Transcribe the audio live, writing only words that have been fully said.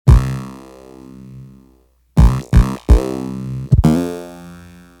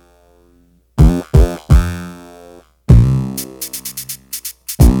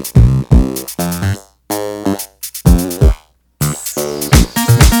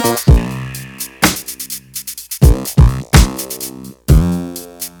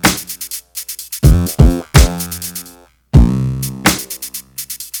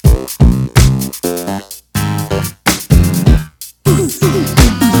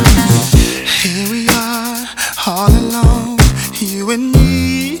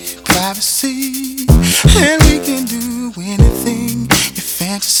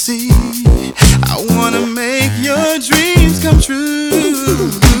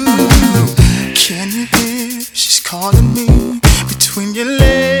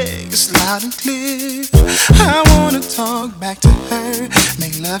loud and clear. I wanna talk back to her,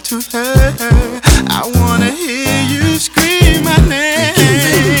 make love to her. I wanna hear you scream my name.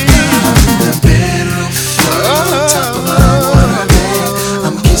 In the bedroom, on top of my water bed,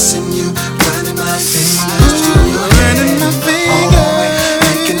 I'm kissing you, running my fingers through your hair.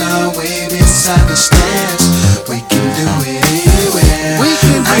 Making our way beside the stairs. We can do it anywhere.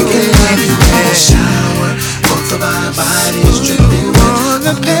 I can love you in the shower, both of our bodies dripping wet. On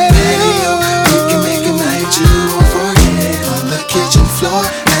the patio, we can make a night you won't forget. On the kitchen floor,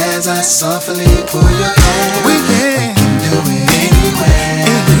 as I softly pull your hair. We can do it anywhere.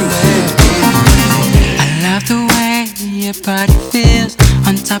 I love the way your body feels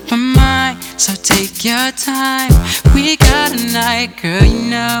on top of mine, so take your time. We got a night, girl, you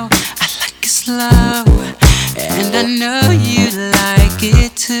know I like it slow, and I know you like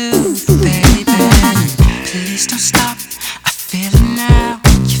it too, baby. Please don't stop, I feel it now,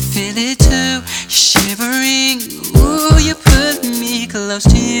 you feel it too. You're shivering, ooh, you put me close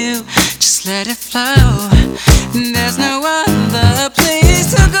to you. Just let it flow, there's no other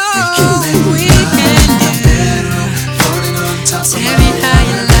place to go. We can do. Tell me how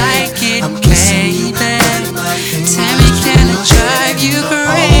you like it, baby. Tell me, can I drive you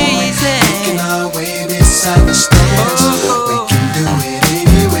crazy? Making our way beside the stairs. We can do it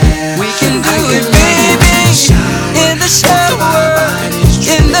anywhere. We can do it, baby. In the shower,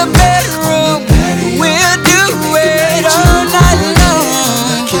 in the bedroom, we'll do it all night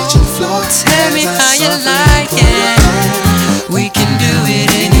long. Tell me how you like it. We can do it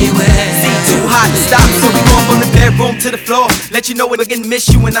anywhere. Too hot to stop, so we go from the bedroom to the floor. Let you know we're gonna miss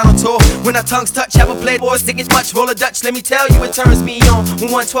you when I'm on tour. When our tongues touch, have a playboy, stick it much, roll a Dutch. Let me tell you, it turns me on.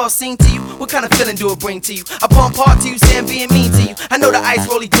 When 112 sing to you, what kind of feeling do it bring to you? I pump hard to you, saying being mean to you. I know the ice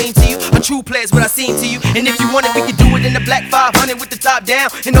rolly clean to you. A true player's what I seem to you. And if you want it, we can do it in the black 500 with the top down.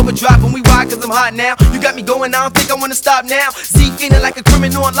 And overdrive when we ride, cause I'm hot now. You got me going, I don't think I wanna stop now. Z feeling like a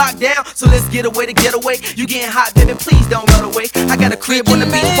criminal on lockdown. So let's get away to get away. You getting hot, baby, please don't run away. I got a crib on the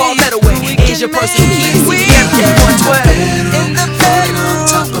beach, fall that away. Here's your personal keys, CPM 112. In the bedroom,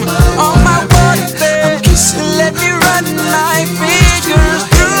 on my water bed, let me run my fingers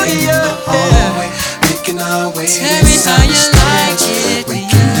through your hair. Tell me how you like it. We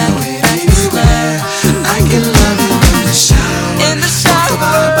can do it anywhere. I can love you in the shower. In the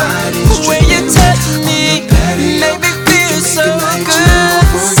shower, when you touch me, make me feel so good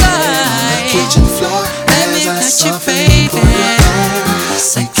inside. Let me touch you, baby.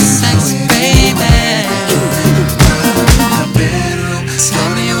 Sexy, sexy, baby. Tell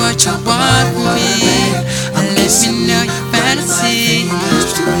me what you want from me, and let me know your fantasy.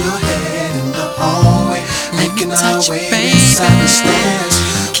 Let me touch you, baby.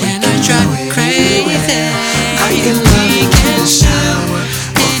 Can I drive you crazy? I can love you in the shower.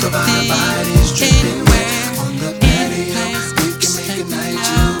 Both of our bodies dripping wet. On the patio, we can make a night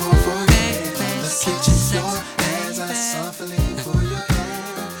you won't forget. On the kitchen floor, as I softly pull your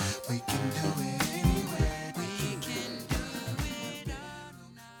hair. We can do it anywhere. We can do it.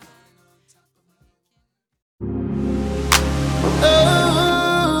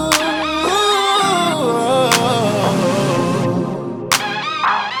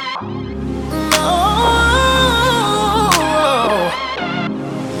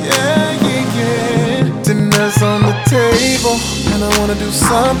 Dinner's on the table, and I wanna do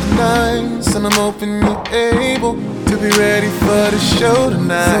something nice, and I'm hoping you're able to be ready for the show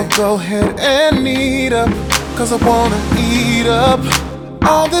tonight. So go ahead and eat up, cause I wanna eat up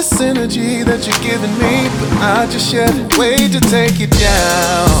all this energy that you're giving me. But I just can't wait to take you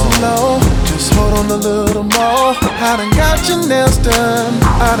down slow. Just hold on a little more. I done got your nails done,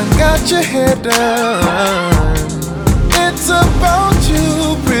 I done got your hair done. It's about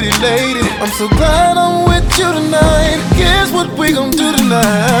you, pretty lady. I'm so glad I'm with you tonight. Here's what we gon' do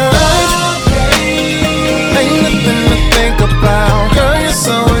tonight. Ain't nothing to think about. Girl, you're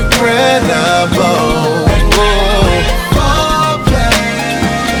so incredible.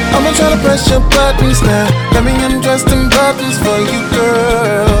 I'ma try to press your buttons now. Let me undress them buttons for you,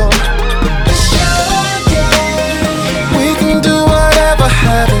 girl. We can do whatever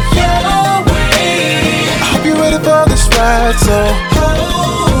happens. I hope you're ready for this ride, so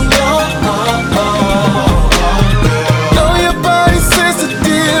hold on. Know your body's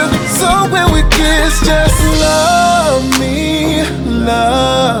sensitive, so when we kiss, just love me.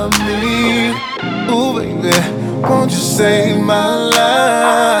 Ooh, baby, won't you save my life?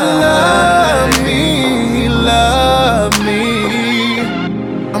 Love me.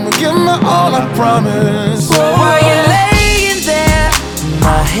 I'ma give my all, I promise. While you're laying there,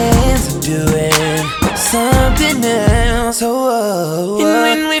 my hands are doing something else. And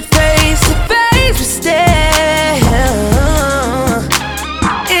when we face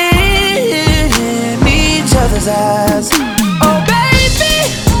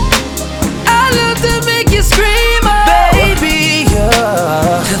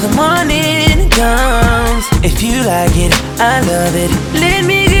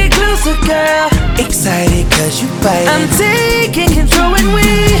I'm taking control when we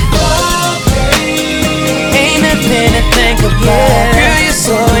ain't nothing to think about. Girl, you're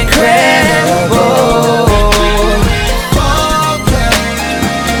so incredible.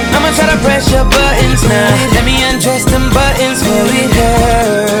 I'ma try to press your buttons now. Let me undress them buttons for we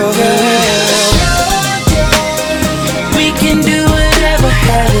girl. We can do whatever,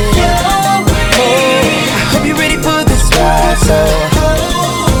 have it. Oh, I hope you're ready for this ride, so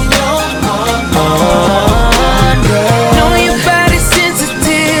know your body's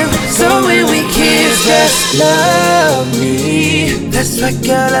sensitive, so when we kiss, just love me. That's right,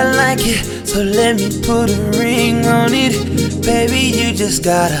 girl, I like it. So let me put a ring on it. Baby, you just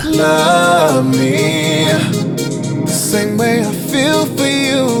gotta love me the same way I feel for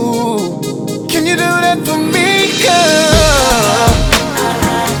you. Can you do that for me, girl?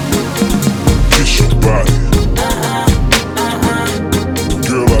 Kiss your body.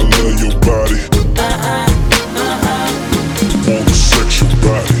 Girl, I love your body. Wanna sex your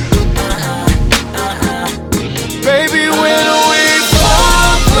body. Baby, when we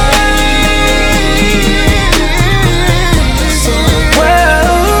foreplay,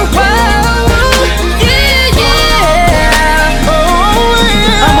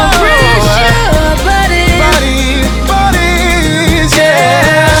 I'ma press your bodies,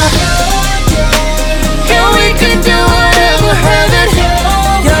 yeah. Girl, we can do whatever, have it.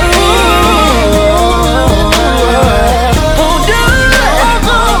 Hold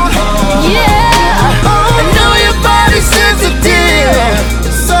on, yeah. I know your body's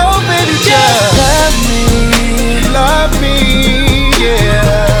sensitive, So baby, just love me, yeah.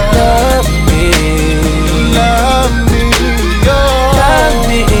 love me, Love me, oh. love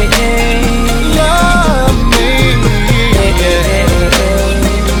me. Love me, yeah.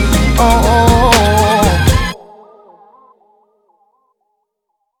 Oh.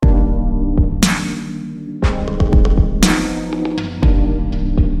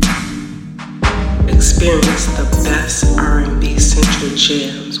 Experience the best R&B Central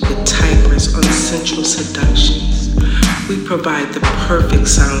jams with Tigers on Sensual Seductions. We provide the perfect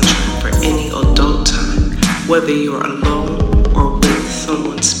soundtrack for any adult time, whether you're alone or with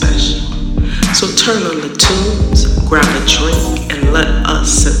someone special. So turn on the tunes, grab a drink, and let us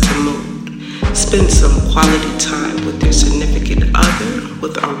set the mood. Spend some quality time with your significant other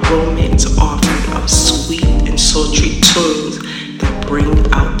with our romance offering of sweet and sultry tunes that bring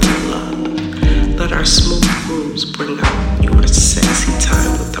out the love. Let our smooth grooves bring out your sexy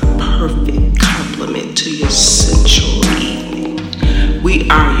time with the perfect complement to your sensual evening. We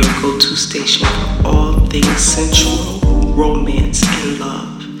are your go-to station for all things sensual, romance, and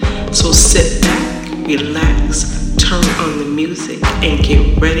love. So sit back, relax, turn on the music, and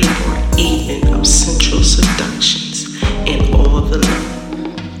get ready for an evening of sensual seductions and all the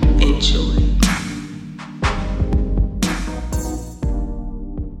love. Enjoy.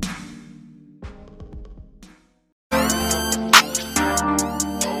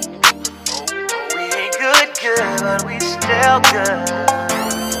 But we still good.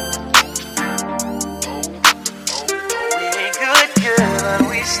 We ain't good, but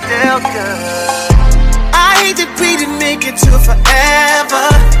we still good. I hate that we didn't make it to forever.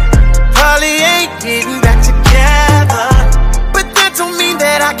 Probably ain't getting back together, but that don't mean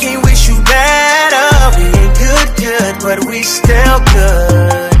that I can't wish you better. We ain't good, but we still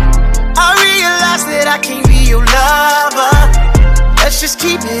good. I realize that I can't be your lover. Let's just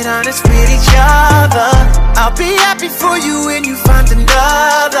keep it honest with each other. I'll be happy for you when you find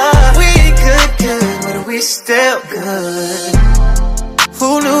another. We ain't good, but we still good.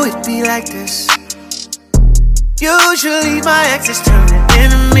 Who knew it'd be like this? Usually my exes turn to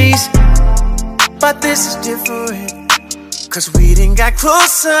enemies, but this is different. Cause we done got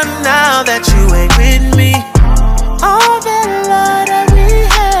closer now that you ain't with me. All that love that we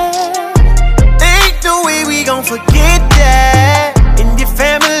had, ain't no way we gon' forget that. And your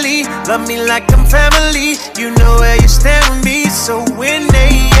family, love me like I'm family. You know where you stand with me. So when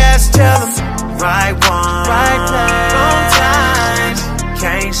they ask, tell them right one, right place, wrong time.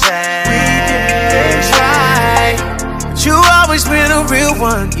 Can't say we didn't try, but you always been a real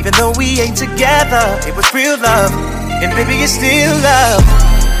one. Even though we ain't together, it was real love, and baby it's still love.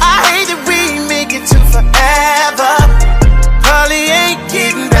 I hate that we make it to forever. Probably ain't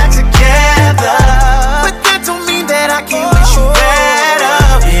getting back together, but that don't mean that I can't wish you better.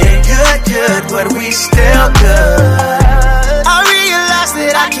 We ain't good, but we still good. I realize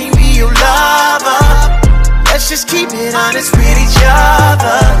that I can't be your lover. Let's just keep it honest with each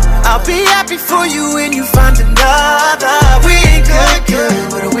other. I'll be happy for you when you find another. We ain't good,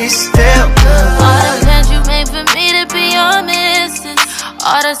 but we still good. All the plans you made for me to be your missus,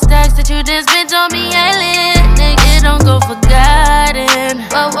 all the stacks that you just spent on me ain't lit. Nigga,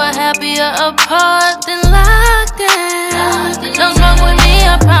 you're apart, then locked in. Don't smoke with me,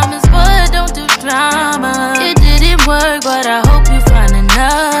 I promise, but don't do drama. It didn't work, but I hope you find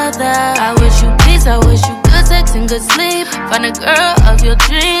another. I wish you peace, I wish you good sex and good sleep. Find a girl of your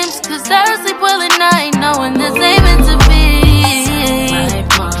dreams, cause I sleep well at night, knowing this ain't meant to be.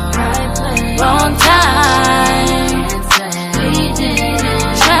 Wrong time. We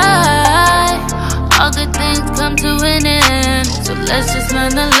didn't try. All good things come to an end, so let's just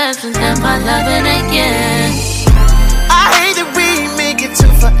learn the lessons and find loving again. I hate that we ain't make it to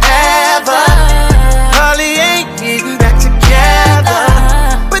forever. Probably ain't getting back together,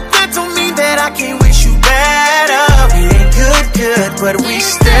 but that don't mean that I can't wish you better. We ain't good, but we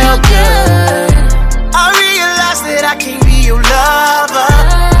still good. I realize that I can't be your lover.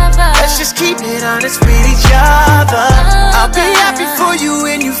 Let's just keep it honest with each other. I'll be happy for you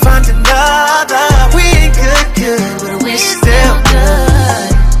when you find another. We ain't good, but we still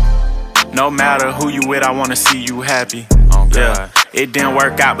good. No matter who you with, I wanna see you happy. Oh, yeah, it didn't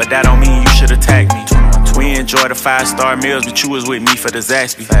work out, but that don't mean you should attack me. We enjoy the 5-star meals, but you was with me for the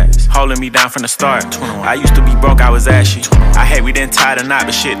Zaxby. Holding me down from the start. I used to be broke, I was ashy. I hate we didn't tie the knot,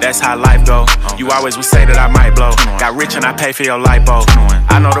 but shit, that's how life go. You always would say that I might blow. Got rich and I pay for your lipo.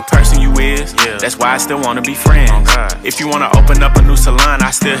 I know the person you is, that's why I still wanna be friends. If you wanna open up a new salon,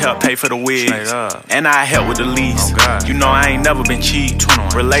 I still help pay for the wigs. And I help with the lease. You know I ain't never been cheap.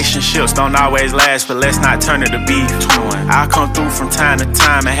 Relationships don't always last, but let's not turn it to beef. I'll come through from time to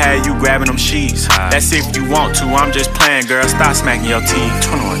time and have you grabbing them sheets. That's if you want to, I'm just playing, girl, stop smacking your teeth.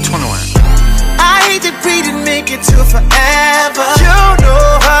 21. I hate that we didn't make it to forever. You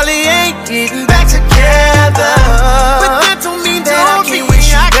know Holly ain't getting back together, but that don't mean that I can't wish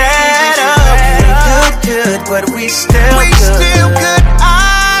you better. We ain't good, but we still good.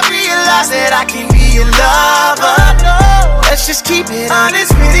 I realize that I can be your lover. Let's just keep it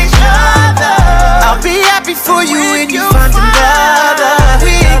honest with each other. I'll be happy for you when you find another.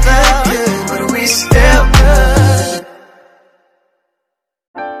 We ain't good, but we still good.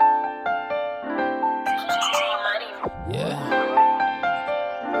 Yeah.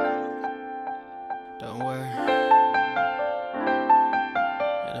 Don't worry.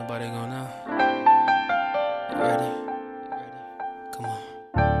 Ain't nobody gonna know. You ready? Come on.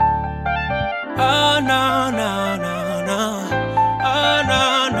 Oh no, no, no, no. Oh no,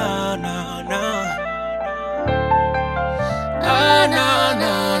 no, no, no. Oh no,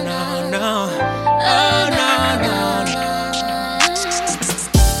 no, no, no. Oh no, no, no.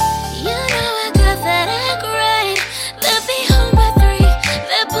 You know I got that act right. They'll be home by 3.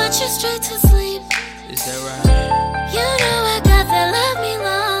 They'll put you straight to sleep. Is that right? You know I got that love me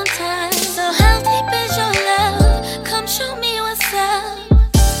long time. So how deep is your love? Come show me what's up.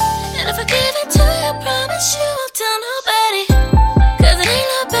 And if I give it to you, I promise you won't tell nobody. Cause it ain't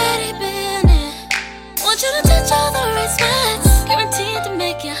nobody been it. Want you to touch all the right spots, guaranteed to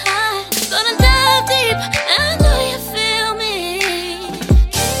make you hot. Gonna dive deep, I know you feel me.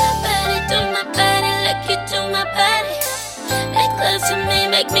 Can my body do my body like you do my body? Make love to me,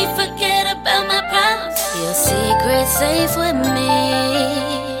 make me forget about my problems. Your secret's safe with me.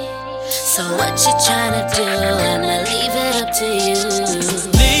 So what you tryna do? I'ma leave it up to you.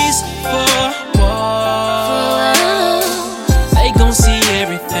 These 4 walls, they gon' see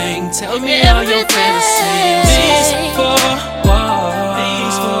everything. Tell me all your fantasies. These 4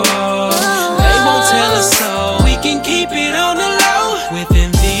 walls, they won't tell us all. We can keep it on the low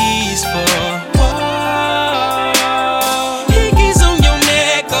within these 4 walls. Hickeys on your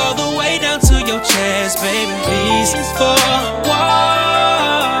neck all the way down to your chest, baby. These 4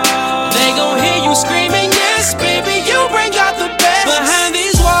 walls, they gon' hear you screaming, yes, baby, you bring out the best behind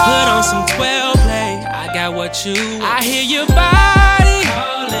these walls. Put on some 12 play, I got what you want. I hear your body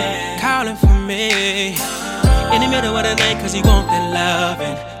calling for me in the middle of the night, cause you want that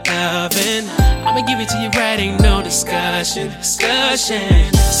loving. I'ma give it to you right, ain't no discussion.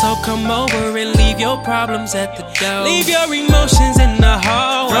 So come over and leave your problems at the door. Leave your emotions in the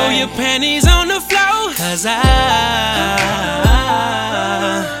hallway. Throw your panties on the floor, cause I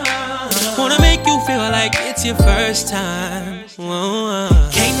wanna make you feel like it's your first time.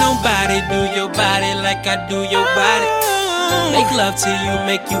 Can't nobody do your body like I do your body. Make love to you,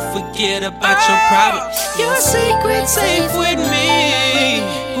 make you forget about your problems. Your secret's safe with me.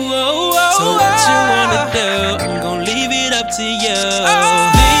 Whoa, whoa, so what you wanna do? I'm gon' leave it up to you.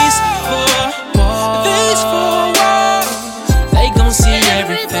 These 4 walls, they gon' see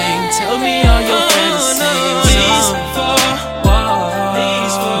everything. Tell me all your fantasies. These 4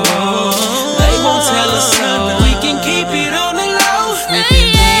 walls, they won't tell us so. We can keep it on the low within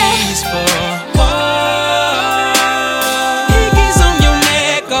these 4 walls. Hickeys on your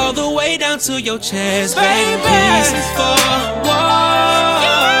neck all the way down to your chest, baby. These four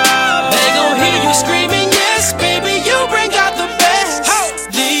walls, they gon' hear you screaming, yes, baby, you bring out the best.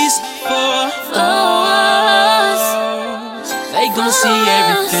 These four walls, they gon' see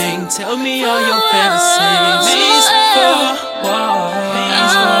everything. Tell me all your fantasies. These four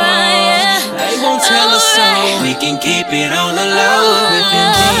walls, they won't tell us so. We can keep it on the low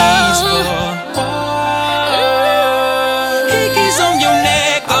within these four walls. Kiki's on your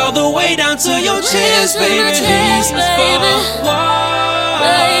neck, all the way down to your chest, baby. These four walls,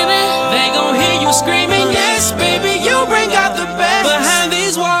 they gon' hear you screaming, yes, baby, you bring out the best behind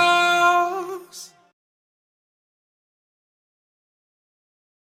these walls.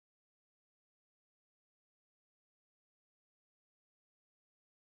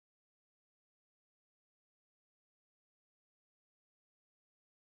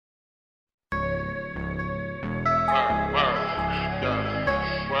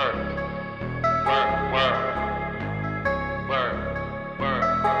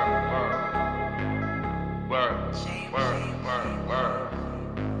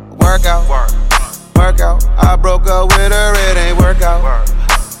 Workout, I broke up with her, it ain't workout.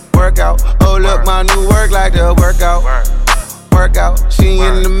 Workout, oh look, my new work like the workout. Workout, she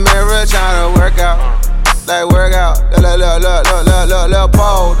in the mirror tryna work out. Like workout, look,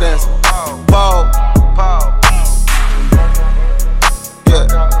 pole dance, pole. Yeah,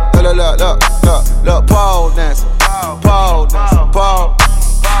 look, pole dance, pole.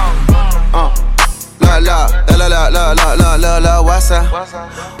 La, what's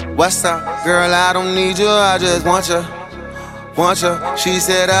up? Girl, I don't need you, I just want you. She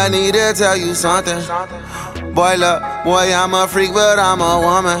said I need to tell you something. Boy, look, boy, I'm a freak, but I'm a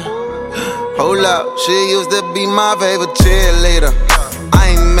woman. Hold up, she used to be my favorite cheerleader. I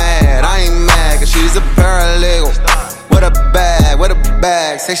ain't mad, cause she's a paralegal. With a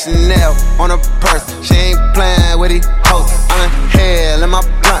bag, say Chanel on her purse. She ain't playing with these hoes. I'm in hell in my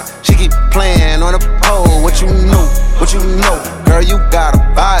blunt. She keep playing on the pole. What you know? Girl, you got a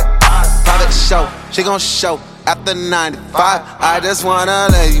vibe. Private show, she gon' show after 95. I just wanna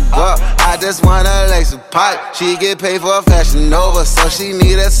lay you up. I just wanna lace a pipe. She get paid for Fashion Nova, so she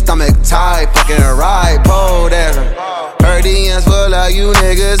need a stomach tight. Fucking ride, pole dancing. Her DMs full of you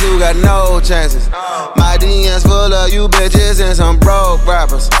niggas who got no chances. My DMs full of you bitches and some broke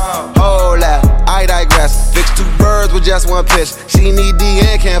rappers. Hold that, I digress. Fix two birds with just one pitch. She need D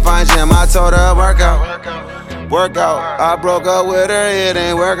and can't find Jim. I told her workout. I broke up with her, it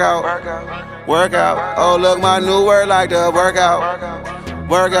ain't workout. Oh look, my new word like the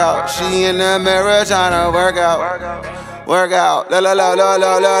workout. She in the mirror tryna work out.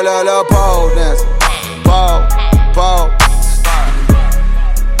 La, pole dance, pole.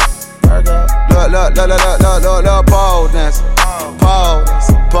 Look, pole dance,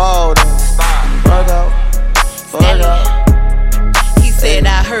 pole dance. Work out. He said,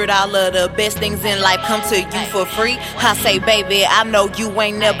 I heard all of the best things in life come to you for free. I say, baby, I know you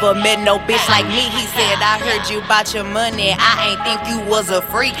ain't never met no bitch like me. He said, I heard you about your money, I ain't think you was a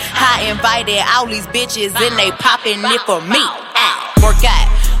freak. I invited all these bitches and they popping it for me. Work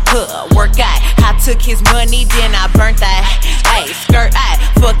out. I took his money, then I burnt that. Ayy, skirt eye,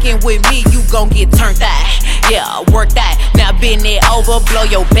 fucking with me, you gon' get turned out. Yeah, work that. Now bend it over, blow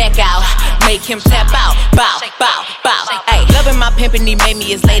your back out. Make him tap out, bow. Ayy, loving my pimpin', he made me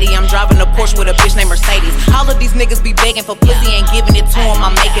his lady. I'm driving a Porsche with a bitch named Mercedes. All of these niggas be begging for pussy, ain't giving it to him,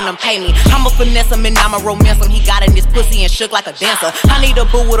 I'm making them pay me. I'ma finesse him and I'ma romance him. He got in his pussy and shook like a dancer. I need a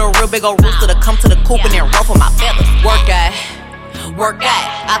boo with a real big old rooster to come to the coop and then ruffle my feathers. Work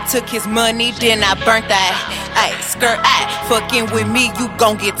out. I took his money, then I burnt that. Ayy, skirt out, fucking with me, you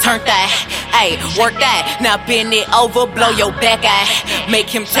gon' get turned out. Ayy, work that. Now bend it over, blow your back out. Make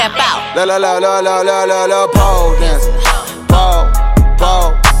him tap out. La, pole dance, pole.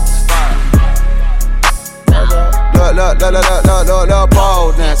 Look,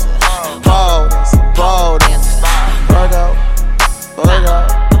 pole dance, pole dance. Work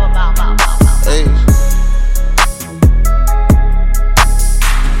out. Hey.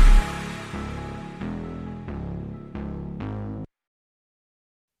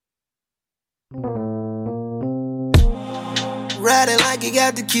 Ride it like you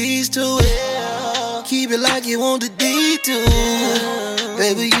got the keys to it. Keep it like you want the deed to it.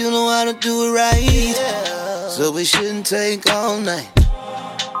 Baby, you know how to do it right. So it shouldn't take all night.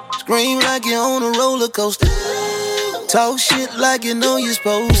 Scream like you're on a roller coaster. Talk shit like you know you're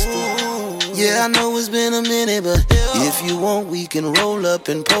supposed to. Yeah, I know it's been a minute, but if you want, we can roll up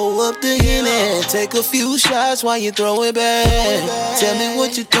and pull up the Henny. Take a few shots while you throw it back. Tell me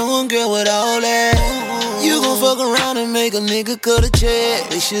what you doing, girl, with all that. You gon' fuck around and make a nigga cut a check.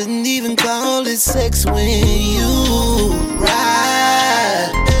 They shouldn't even call it sex when you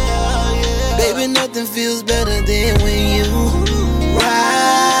ride. Baby, nothing feels better than when you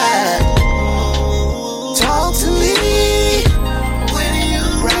ride. Talk to me when you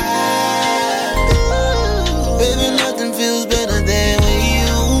ride. Baby, nothing feels better than when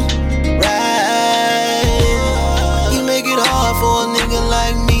you ride. You make it hard for a nigga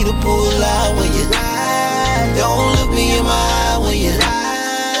like me to pull out when you ride. Don't look me in my eye when you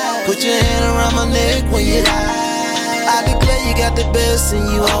ride. Put your hand around my neck when you ride. I declare you got the best and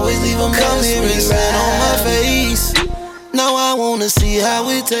you always leave a mess. Come here and sit on my face. Now I wanna see how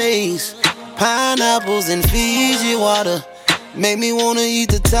it tastes. Pineapples and Fiji water make me wanna eat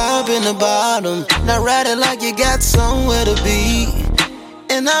the top and the bottom. Now ride it like you got somewhere to be.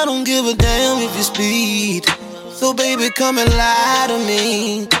 And I don't give a damn if you speed. So baby, come and lie to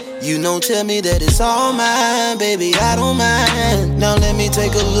me. You know, tell me that it's all mine, baby, I don't mind. Now let me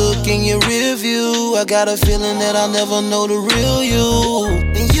take a look in your rear view. I got a feeling that I'll never know the real you.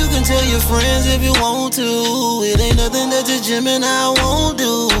 And you can tell your friends if you want to. It ain't nothing that your Gemini won't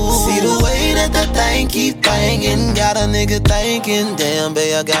do. See the way that the thing keep banging. Got a nigga thinking, damn,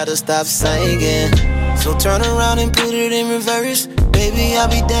 babe, I gotta stop singing. So turn around and put it in reverse. Baby, I'll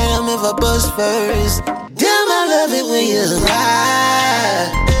be damned if I bust first. Damn, I love it when you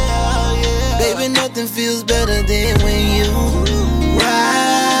ride. Baby, nothing feels better than when you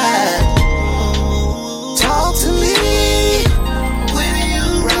ride. Talk to me when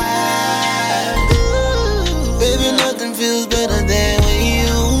you ride. Baby, nothing feels better than when you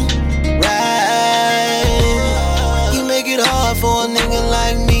ride. You make it hard for a nigga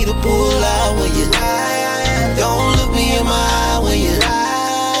like me to pull out when you ride. Don't look me in my eye when you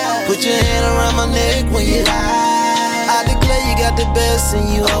ride. Put your hand around my neck when you ride. I declare you got the best and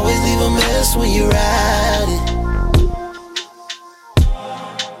you always leave a mess when you ride it.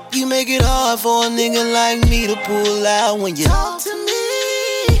 You make it hard for a nigga like me to pull out when you talk to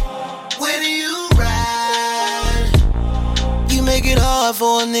me when you ride. You make it hard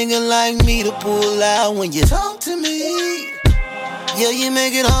for a nigga like me to pull out when you talk to me. Yeah, you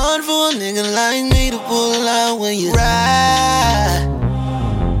make it hard for a nigga like me to pull out when you ride.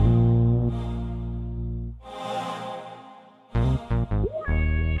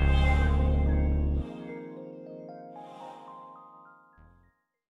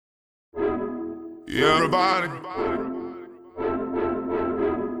 Yeah, everybody.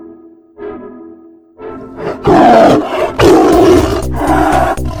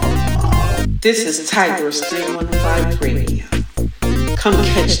 This is Tigress 315 Radio. Come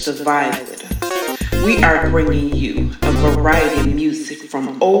catch the vibe with us. We are bringing you a variety of music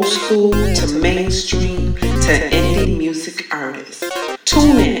from old school to mainstream to indie music artists.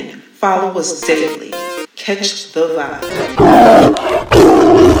 Tune in, follow us daily, catch the vibe.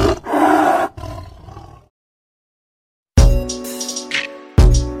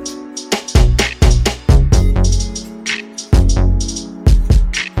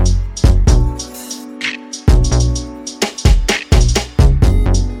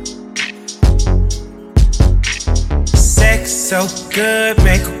 So good,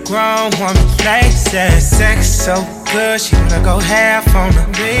 make a grown woman places. Sex so good, she wanna go half on her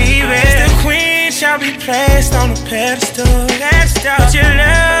baby. The queen shall be placed on a pedestal. Put your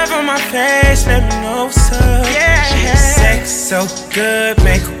love on my face, let me know what's up. Yeah. Sex so good,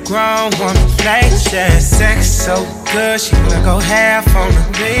 make a grown woman places. Sex so good, she wanna go half on her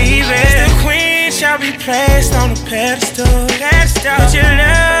baby. The queen shall be placed on a pedestal. Put your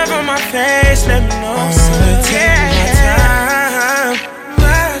love on my face, let me know what's up. Take my time,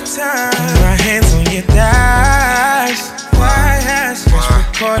 my hands on your thighs. Why has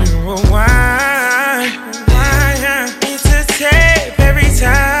recorded rewind? It's a tape every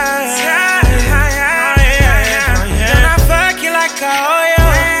time. Then I fuck you like I owe you.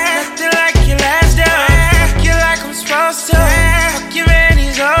 Nothing like your last dog. Fuck you like I'm supposed to. Fuck you, man,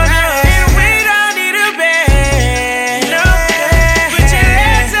 he's older. And we don't need a bed. No, put your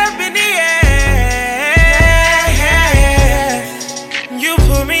legs up in the air. You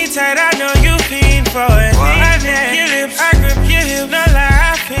put me tight, I know you fiend for it. I grip your lips, I grip your hips, no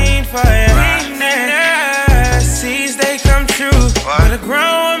lie, I fiend for it. Seas they come true, but a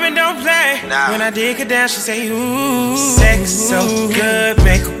grown woman don't play. When I dig her down, she say ooh. Sex so good,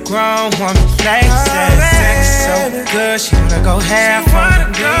 make a grown woman play. Sex so good, she wanna go half on the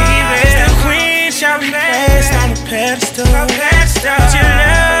baby. The queen shall be placed on a pedestal. Put your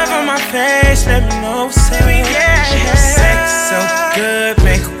love on my face, let me know what's up. Sex so good,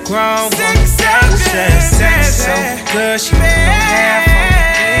 make a grown woman play. Sex so good, she wanna go half on the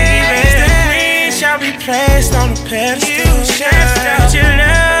baby. The queen shall be placed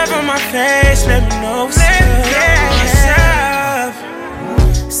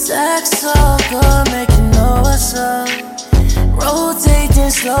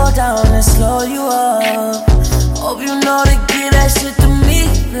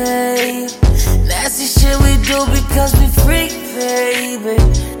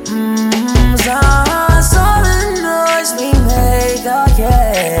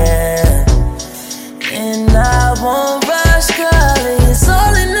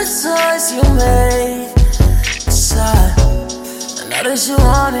that you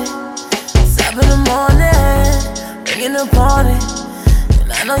want it. It's up in the morning, bringing the party, and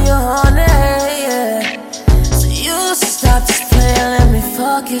I know you're horny, yeah. So you should stop this play and let me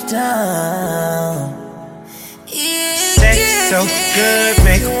fuck it down. Sex so good,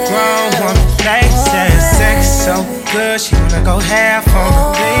 make a grown woman play. Sex so good, she wanna go half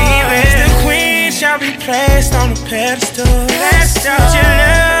on the baby. The queen shall be placed on the pedestal. Put your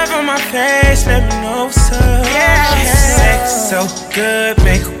love on my face, let me know what's up. Sex so good,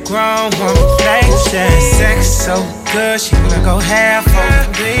 make a grown woman play. Sex so good, she wanna go half on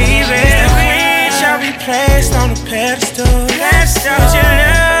the baby. The queen shall be placed on the pedestal. Put your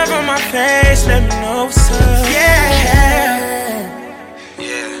love on my face, let me know what's up.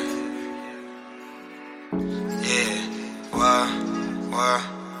 Wow.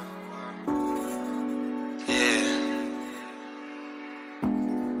 Yeah.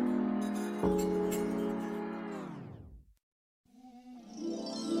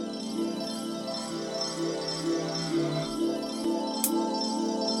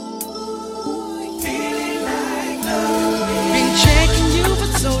 Been checking you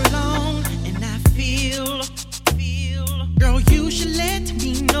for so long, and I feel, girl, you should let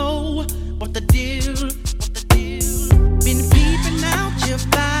me know what the deal. Been peeping out your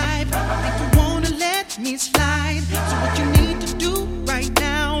vibe, think you wanna let me slide. So what you need to do right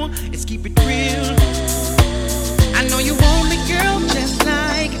now is keep it real.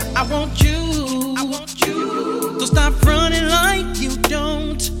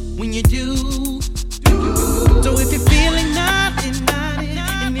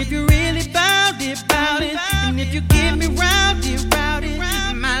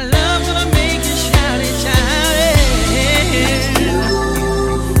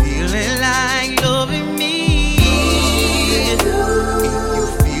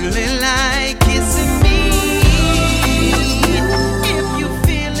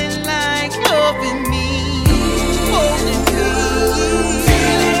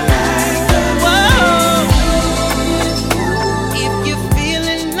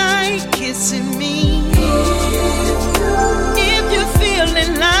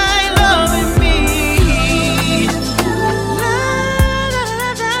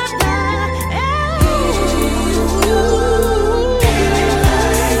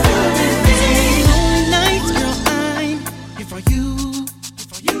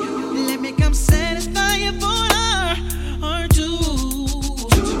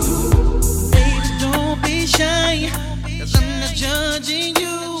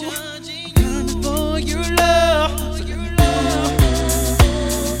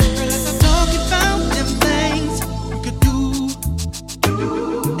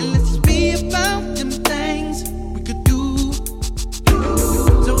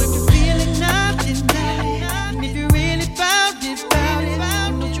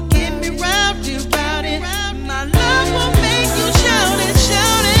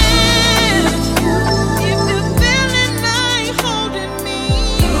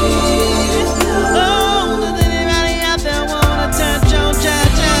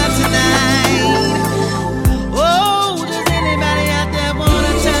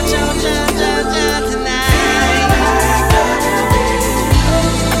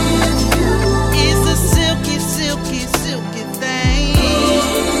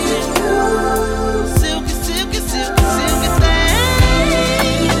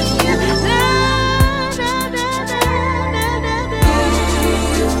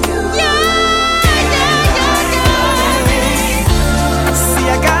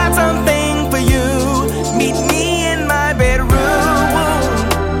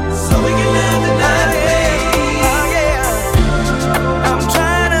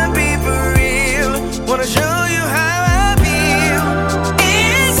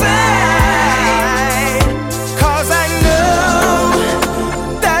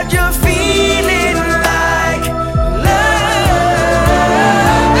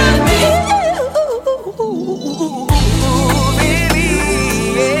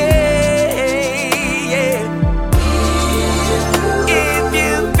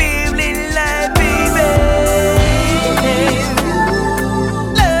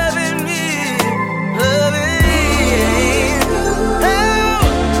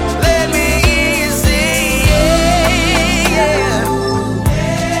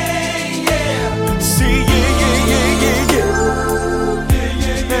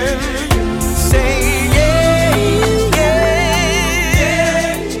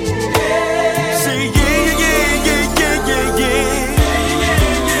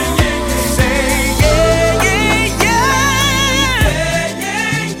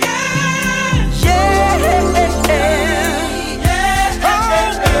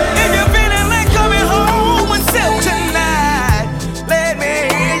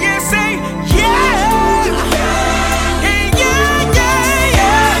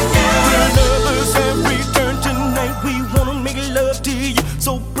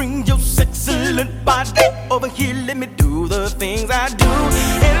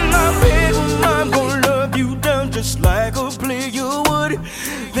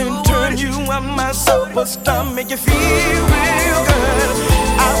 booty. Then turn you on my superstar, make you feel real good.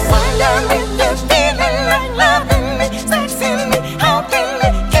 I wonder if you're feeling like loving me, sexing me, hugging me,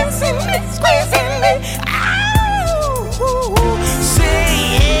 kissing me, squeezing me. Ow, say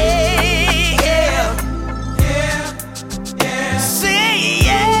yeah, yeah, yeah. Say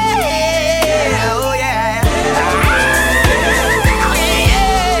yeah, oh yeah. Yeah.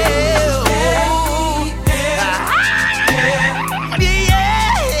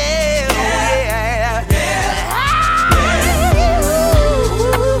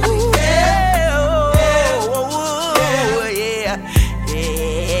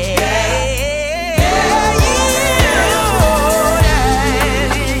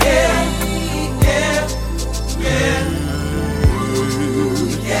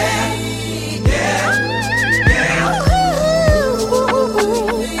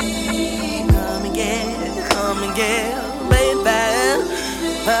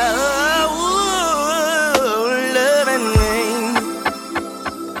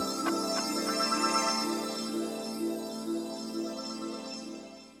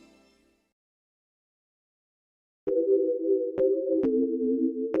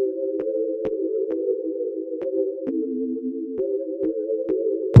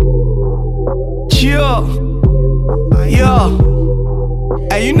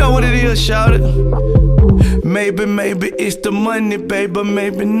 Hey, you know what it is, shout it. Maybe it's the money, baby,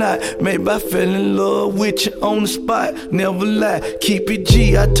 maybe not. Maybe I fell in love with you on the spot. Never lie, keep it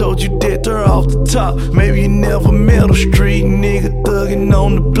G, I told you that they're off the top. Maybe you never met a street nigga thuggin'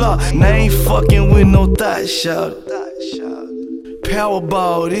 on the block. And I ain't fucking with no thought, shout it.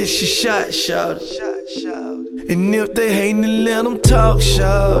 Powerball, this your shot, shout it. And if they hatin', then let them talk,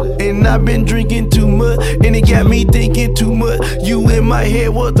 shout. And I've been drinking too much, and it got me thinking too much. You in my head,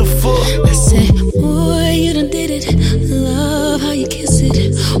 what the fuck? I said, boy, you done did it. Love how you kiss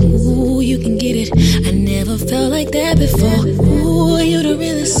it. Ooh, you can get it. I never felt like that before. Ooh, you the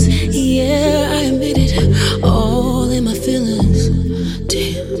realest. Yeah, I admit it. All in my feelings.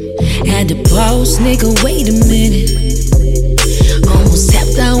 Damn. Had to pause, nigga, wait a minute. Almost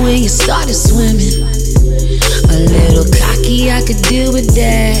tapped out when you started swimming. A little cocky, I could deal with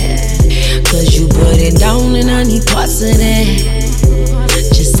that. Cause you put it down and I need parts of that.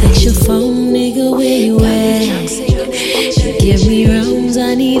 Just text your phone, nigga, where you at? You give me rounds,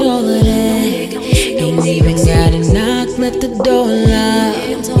 I need all of that. Ain't even gotta knock, let the door lock.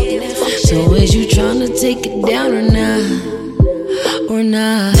 So is you tryna take it down or not? Or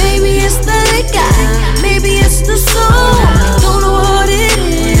not? Maybe it's the liquor, maybe it's the soul. Don't know what it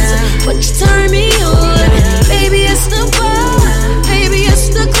is, but you turn me on. Maybe it's the bar, maybe it's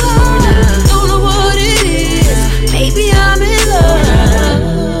the club. Don't know what it is, maybe I'm in love.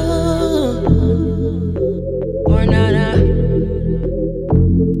 Or not,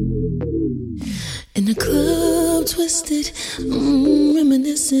 in the club, twisted,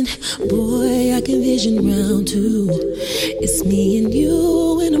 reminiscent. Boy, I can vision round two. It's me and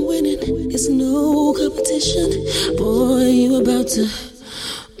you, and I'm winning. It's no competition. Boy, you about to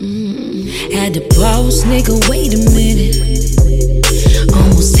had to pause, nigga, wait a minute.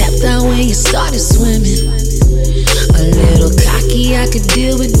 Almost tapped out when you started swimming. A little cocky, I could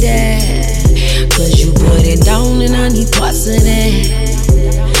deal with that. Cause you put it down and I need parts of that.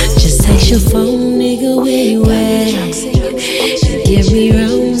 Just text your phone, nigga, where you at? You give me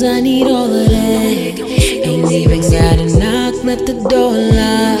rounds, I need all of that. Ain't even gotta knock, let the door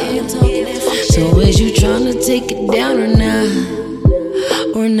lock. So is you tryna take it down or not?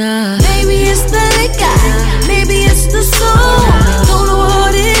 Or not? Maybe it's the liquor, maybe it's the soul. Don't know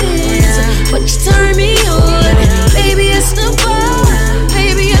what it is, but you turn me on. Maybe it's the bar,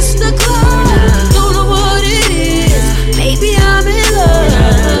 maybe it's the club. Don't know what it is, maybe I'm in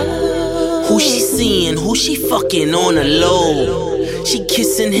love. Who she seeing, who she fucking on the low? She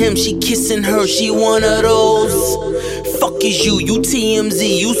kissing him, she kissing her, she one of those. Fuck is you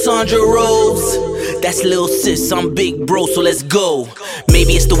TMZ, you Sandra Rose. That's lil' sis, I'm big bro, so let's go.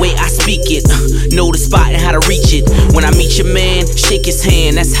 Maybe it's the way I speak it, know the spot and how to reach it. When I meet your man, shake his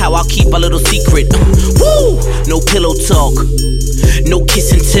hand, that's how I'll keep a little secret. Woo! No pillow talk, no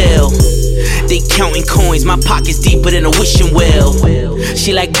kiss and tell. They counting coins, my pocket's deeper than a wishing well.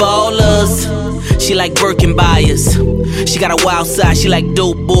 She like ballers, she like Birkin buyers. She got a wild side, she like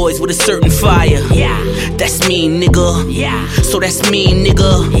dope boys with a certain fire. Yeah, that's me, nigga. Yeah, so that's me,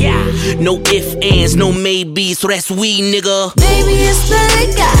 nigga. Yeah, no ifs, ands, no maybes, so that's we, nigga. Maybe it's the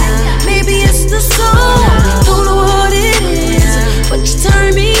liquor, maybe it's the soul. Don't know what it is, but you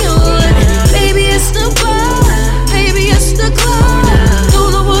turn me on. Maybe it's the bar, maybe it's the club.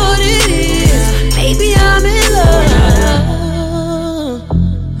 Don't know what it is, maybe I'm in love.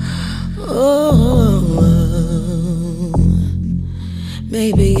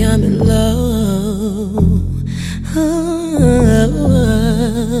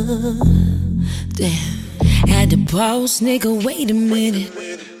 Damn. Had to pause, nigga, wait a minute.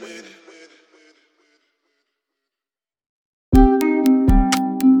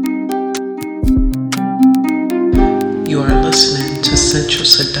 You are listening to Sensual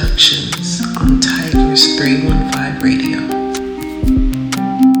Seductions on Tigers 315 Radio.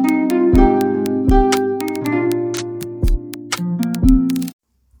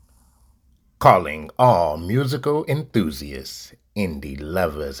 Calling all musical enthusiasts, indie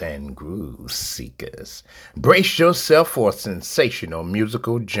lovers, and groove seekers. Brace yourself for a sensational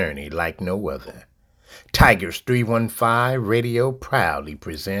musical journey like no other. Tigers 315 Radio proudly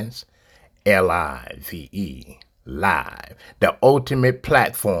presents LIVE, Live, the ultimate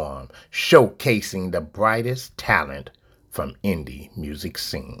platform showcasing the brightest talent from indie music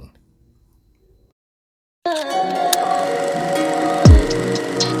scene.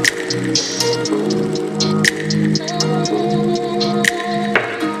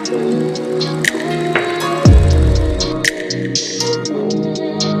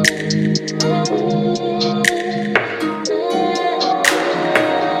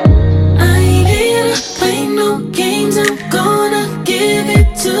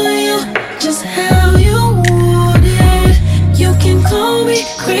 Just how you want it. You can call me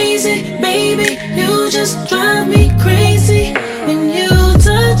crazy, baby. You just drive me crazy when you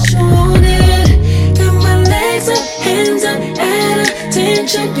touch on it. Got my legs up, hands up, at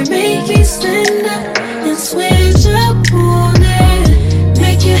attention. You make me stand up and switch up on it.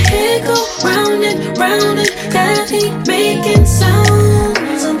 Make your head go round and round and got me making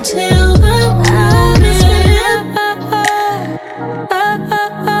sounds until the morning.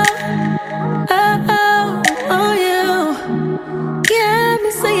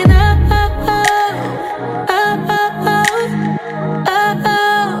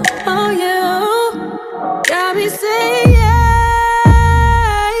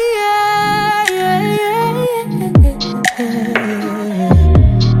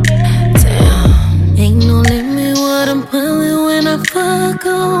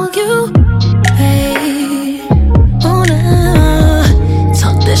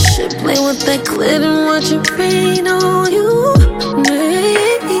 That clit and watch it rain on you.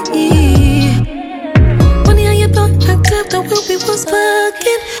 Funny how you thought I tapped out when we was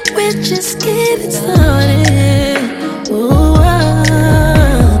fucking. We're just getting started. Ooh,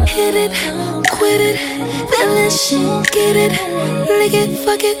 hit it, quit it, feel it, shit, get it, lick it,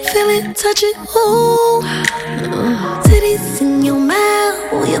 fuck it, feel it, touch it. Ooh, titties in your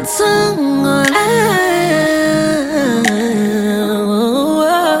mouth, your tongue on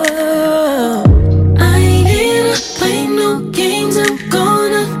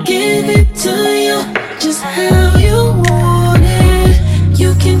how you want it.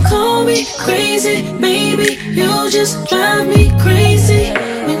 You can call me crazy, baby. You just drive me crazy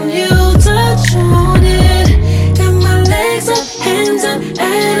when you touch on it. Got my legs up, hands up,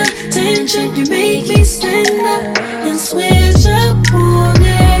 at attention. You make me stand up and switch up on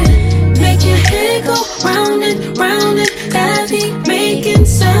it. Make your head go round and round and got me making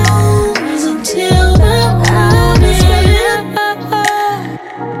sounds until the morning.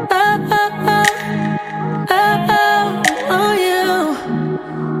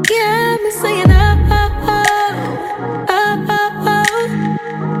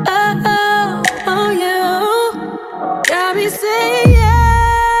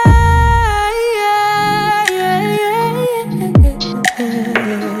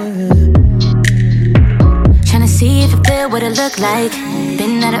 What it look like.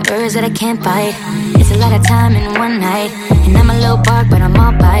 Been out of urge that I can't fight. It's a lot of time in one night. And I'm a little bark, but I'm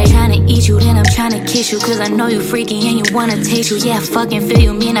all bite. Tryna eat you, then I'm tryna kiss you. Cause I know you freaky and you wanna taste you. Yeah, I fucking feel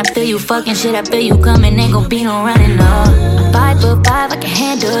you, mean I feel you. Fucking shit, I feel you coming. Ain't gon' be no running, no. I'm 5'5", I can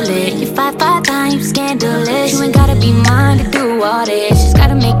handle it. You're 5'9", you scandalous. You ain't gotta be mine to do all this. Just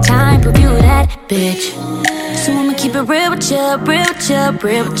gotta make time, prove you that bitch. So I'ma keep it real with ya, real with ya,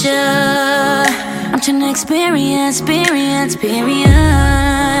 real with ya. I'm tryna experience.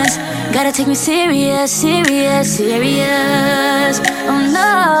 Gotta take me serious. Oh no.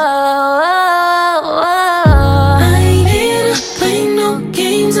 I ain't here to play no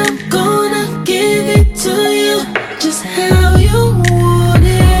games. I'm gonna give it to you just how you want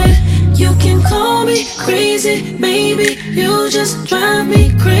it. You can call me crazy, baby. You just drive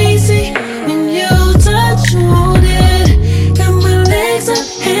me crazy when you touch on it. Got my legs up,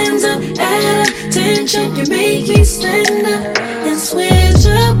 hands up, at attention. You make me stand up and switch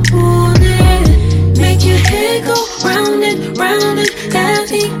up on it. Make your head go round and round and got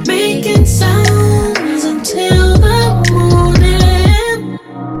me making sounds until the morning.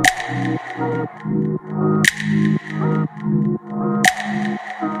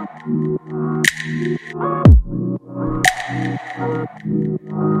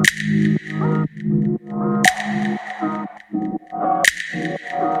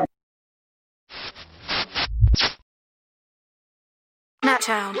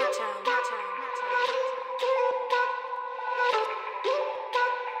 Motown.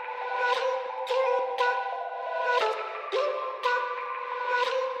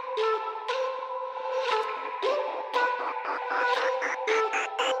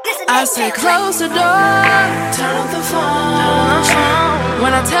 I say close the door, turn off the phone.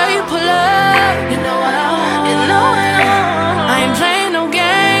 When I tell you pull up, you know what I want. You know what I want. I ain't playing no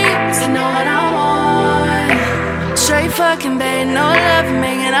games, you know what I want. Straight fucking babe, no love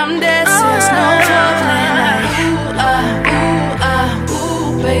making, I'm dead serious, no foreplay. Like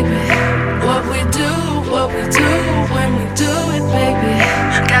ooh, baby. What we do when we do it, baby.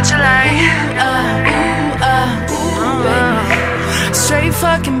 Got you like ooh, baby. Straight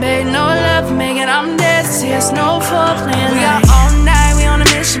fucking babe, no love making, I'm dead serious, no foreplay. We out all night, we on a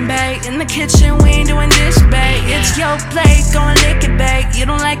mission, babe. In the kitchen, we ain't doing dish, babe. It's your plate, gon' lick it, babe. You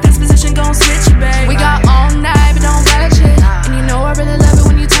don't like this position, gon' switch it, babe. We got all night, but don't rush it. And you know I really love it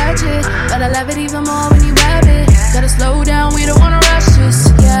when you touch it, but I love it even more when you rub it. Gotta slow down, we don't wanna rush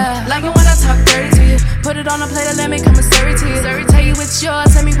this, yeah. Like it when I talk dirty to you. Put it on a plate and let me come and stir it to you. Tell you it's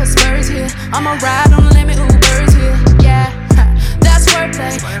yours, let me put spurs here. I'ma ride on the limit, Ubers here, yeah. That's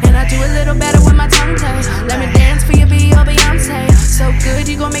wordplay, and I do a little better when my tongue plays. Let me dance for you, be your Beyonce. So good,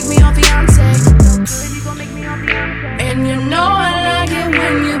 you gon' make me your fiance. And you know I like it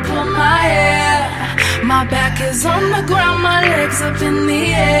when you pull my hair. My back is on the ground, my legs up in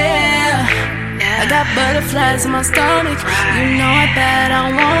the air. I got butterflies in my stomach. You know I bet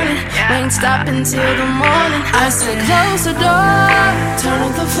I want it. We ain't stopping till the morning. I say close the door, turn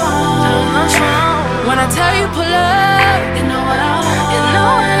off the phone. When I tell you pull up, you know what I want. You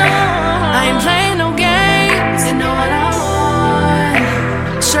know what I want. I ain't playing no games. You know what I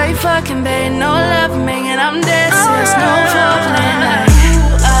want. Straight fucking babe, no love making, I'm dead serious, no foreplay. Like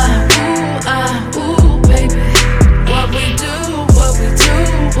ooh, baby. What we do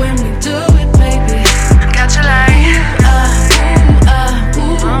when we do it, baby. Got you like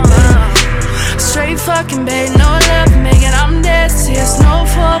ooh, baby. Straight fucking babe, no love making, I'm dead serious, no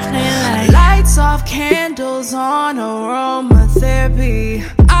foreplay. Like lights off, candles on, aromatherapy.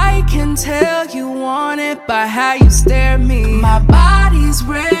 I can tell you want it by how you stare at me. My body's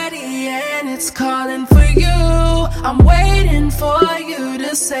ready and it's calling for you. I'm waiting for you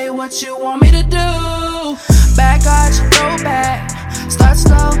to say what you want me to do. Back arch, throw back, start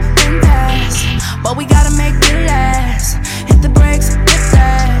slow, then pass. But we gotta make it last. Hit the brakes, hit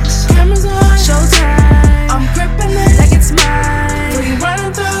flash. Cameras on, showtime. I'm gripping it like it's mine. For you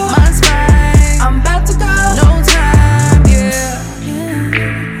running through my spine. I'm about to go, no time, yeah.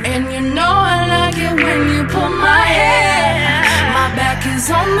 And you know I like it when you pull my hair. My back is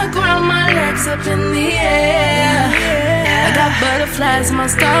on the ground, my legs up in the air. I got butterflies in my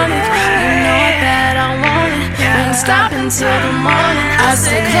stomach. You know I bet I want it. We ain't stopping till the morning. I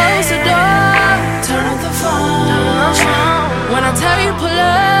say close the door, turn off the phone. When I tell you pull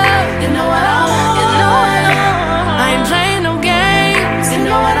up, you know what I want. You know what I want. I ain't playing no games. You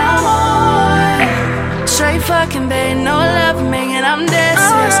know what I want. Straight fucking babe, no love making, I'm dead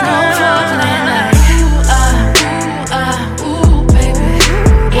serious, no foreplay. Like ooh, baby.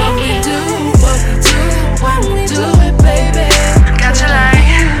 What we do when we do it, baby. Got you like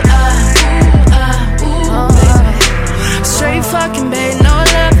ooh, baby. Straight fucking babe, no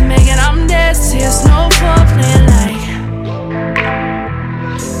love making, I'm dead serious, no foreplay. Like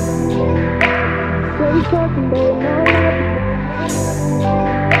straight fucking babe, no love.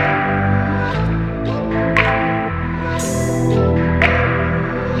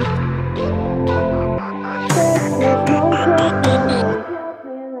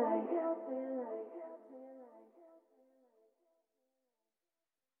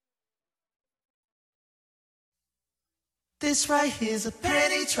 This right here's a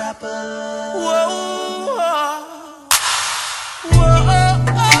penny trapper. Whoa,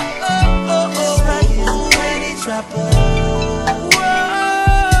 This right here's a penny trapper.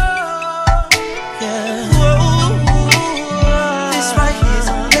 Yeah. This right here's a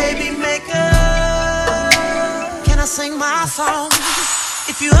baby maker. Can I sing my song?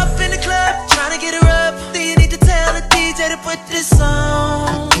 If you up in the club trying to get her up, then you need to tell the DJ to put this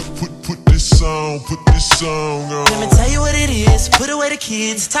on. Put this song on. Let me tell you what it is. Put away the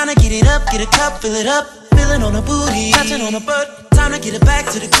kids. Time to get it up, get a cup, fill it up. Feeling on the booty, touching on the butt. Time to get it back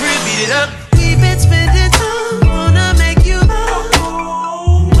to the crib, beat it up. We've been spending time, wanna make you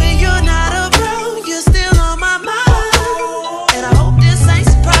mine. When you're not around, you're still on my mind. And I hope this ain't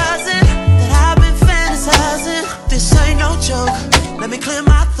surprising that I've been fantasizing. This ain't no joke. Let me clear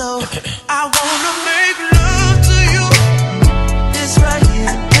my throat. I wanna make love to you. This right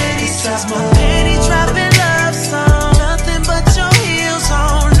here, penny trap, my penny trapping love song. Nothing but your heels on.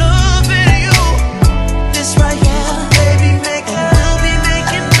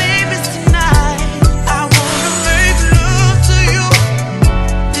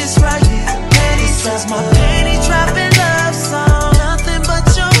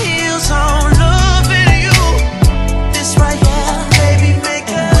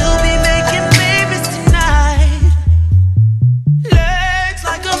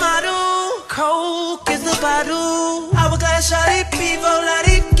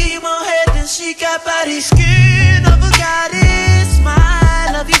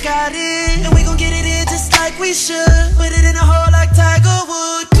 We should put it in a hole like Tiger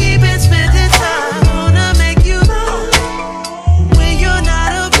Wood. We've been spending time, wanna make you mine. When you're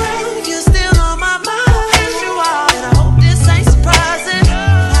not around, you're still on my mind. Yes, you are, and I hope this ain't surprising.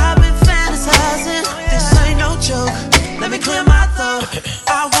 I've been fantasizing, this ain't no joke. Let me clear my throat.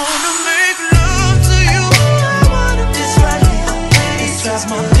 I wanna make love to you. I wanna this right here. This is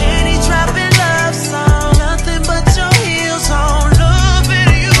my penny dropping love song. Nothing but your heels on.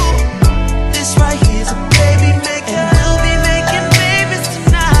 Loving you. This right here's a baby maker. And we'll be making babies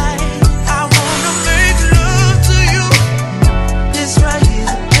tonight. I wanna make love to you. This right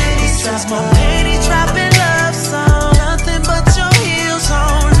here's a penny. This is my penny dropping love song. Nothing but your heels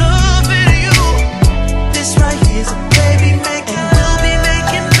on. Loving you. This right here's a baby maker. And we'll be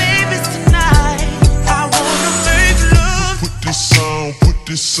making babies tonight. I wanna make love. Put this on, put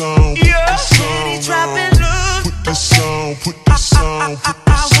this on, put Yeah, this penny on. dropping love. Put this on, put this on, put I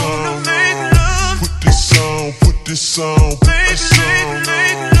this wanna on. make love. Put this on, put this on, put Make, this make, on.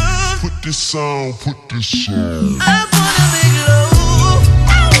 make love. Put this on, put this on. I wanna make love.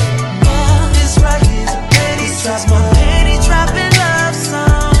 Yeah, this right here's a penny drop. My penny dropping love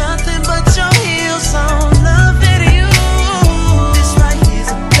song. Nothing but your heels on. Loving you. This right here's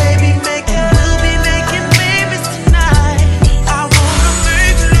a baby maker. And we'll be making babies tonight. I wanna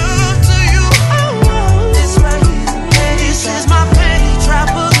make love to you. This right here's a penny. This is my penny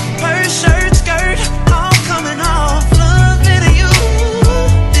dropper. Purse, shirt, skirt, all coming off. Loving you.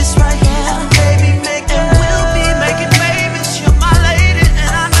 This right here's a baby maker. And we'll be making babies. You're my lady,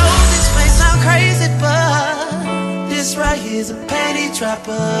 and I know this may sound crazy, but this right here's a penny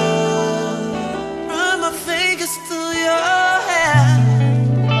dropper. Run my fingers through your hair.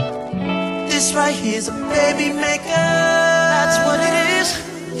 This right here's a baby maker. That's what it is.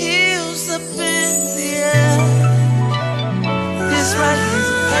 Heels up in the air. This right here's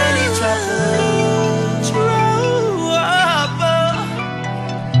a penny dropper.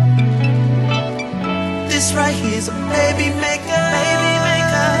 This right here's a baby maker. Baby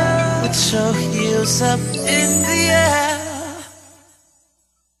maker. With your heels up in the air.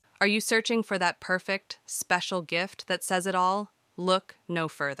 Are you searching for that perfect, special gift that says it all? Look no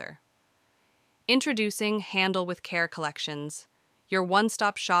further. Introducing Handle with Care Collections, your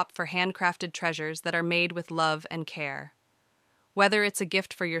one-stop shop for handcrafted treasures that are made with love and care. Whether it's a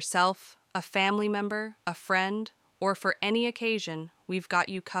gift for yourself, a family member, a friend, or for any occasion, we've got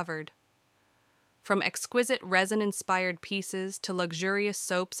you covered. From exquisite resin-inspired pieces to luxurious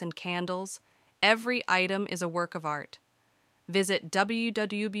soaps and candles, every item is a work of art. Visit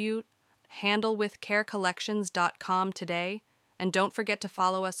www.handlewithcarecollections.com today, and don't forget to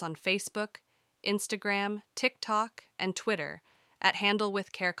follow us on Facebook, Instagram, TikTok, and Twitter at Handle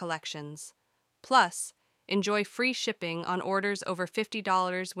with Care Collections. Plus, enjoy free shipping on orders over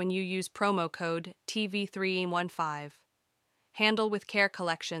 $50 when you use promo code TV315. Handle with Care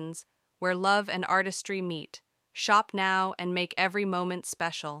Collections, where love and artistry meet. Shop now and make every moment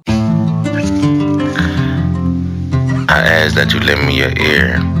special. I ask that you lend me your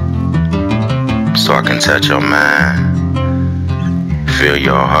ear so I can touch your mind, feel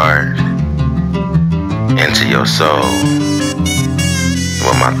your heart, into your soul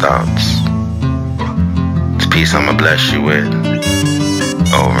with my thoughts. This piece I'ma bless you with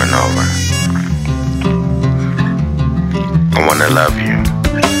over and over. I wanna love you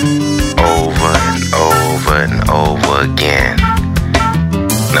over and over and over again,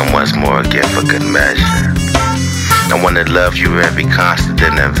 and once more again for good measure. I wanna love you every constant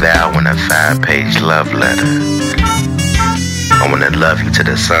and a vow in a 5-page love letter. I wanna love you till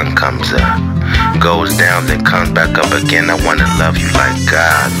the sun comes up, goes down, then comes back up again. I wanna love you like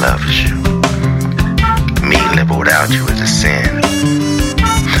God loves you. Me living without you is a sin.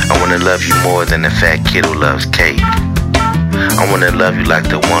 I wanna love you more than the fat kid who loves cake. I wanna love you like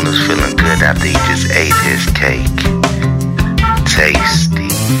the one who's feeling good after he just ate his cake. Tasty.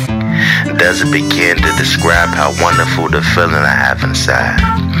 Does it begin to describe how wonderful the feeling I have inside?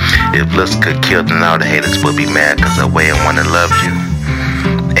 If looks could kill, then all the haters would be mad, cause the way I wanna love you,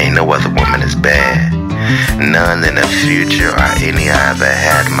 ain't no other woman as bad. None in the future or any I ever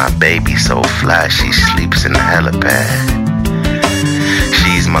had. My baby so fly, she sleeps in the helipad.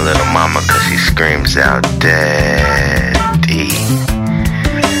 She's my little mama cause she screams out, Daddy.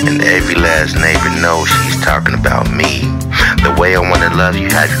 And every last neighbor knows she's talking about me. The way I wanna love you,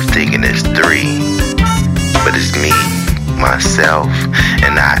 have you thinking it's 3. But it's me, myself,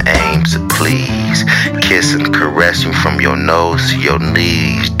 and I aim to please. Kiss and caress you from your nose to your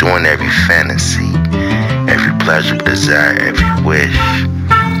knees, doing every fantasy, every pleasure, desire, every wish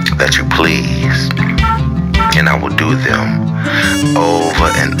that you please. and I will do them over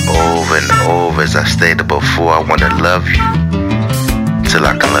and over and over. As I stated before, I wanna love you till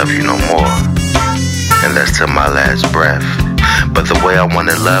I can love you no more, and that's till my last breath. But the way I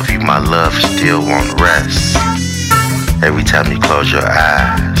wanna love you, my love still won't rest. Every time you close your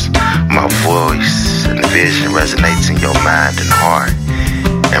eyes, my voice and vision resonates in your mind and heart,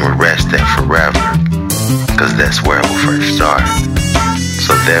 and we rest there forever, cause that's where it will first start.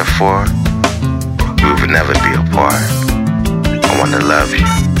 So therefore, we will never be apart. I wanna love you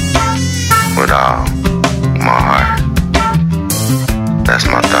with all my heart. That's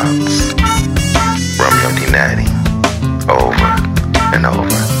my thoughts. Romeo D. Natty, over and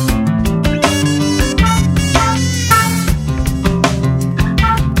over.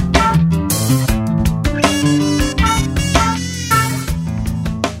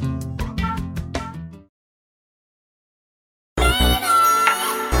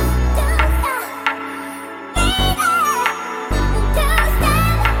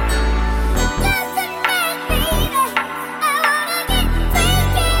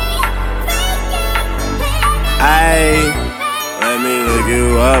 Let me look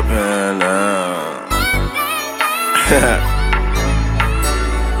you up and down.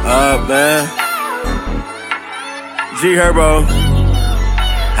 Up, man. G Herbo.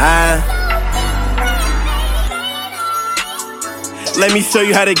 Let me show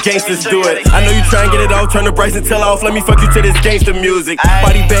you how the gangsters do it. I know you try and get it off, turn the brakes and tell off. Let me fuck you to this gangster music.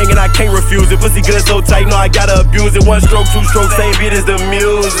 Body banging, I can't refuse it. Pussy good so tight, no I gotta abuse it. One stroke, two strokes, same beat as the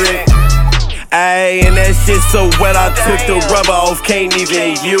music. Ayy, and that shit so wet I took the rubber off, can't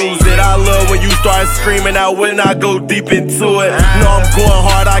even use it. I love when you start screaming out when I go deep into it. No, I'm going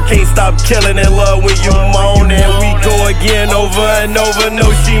hard, I can't stop killing in love when you moaning. We go again over and over,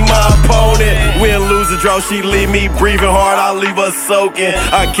 no she my opponent. Win, lose, or draw, she leave me breathing hard, I leave her soaking.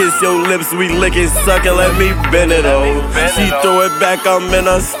 I kiss your lips, we licking, sucking, let me bend it over. She throw it back, I'm in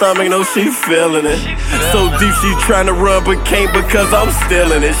her stomach, no she feeling it. So deep she trying to run but can't because I'm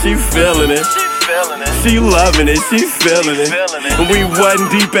stealing it, she feeling it. She loving it, she feeling it. We wasn't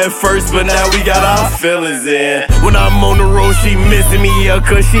deep at first, but now we got our feelings in. When I'm on the road, she missing me, yeah,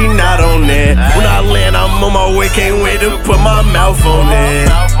 cause she not on that. When I land, I'm on my way, can't wait to put my mouth on it.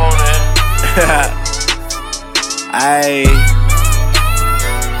 Ayy,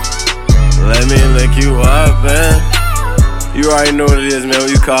 let me lick you up, man. You already know what it is, man. When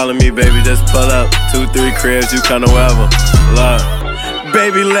you calling me, baby, just pull up. 2, 3 cribs, you come to wherever. Look.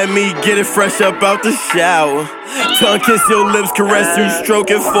 Baby, let me get it fresh up out the shower. Tongue kiss your lips, caress you,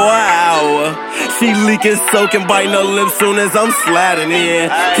 stroking for an hour. She leaking, soaking, biting her lips soon as I'm sliding in.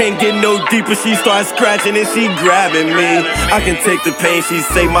 Can't get no deeper, she starts scratching and she grabbing me. I can take the pain, she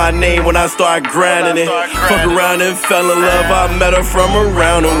say my name when I start grinding it. Fuck around and fell in love, I met her from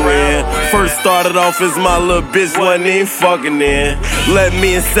around the wind. First started off as my little bitch, wasn't even fucking in. Let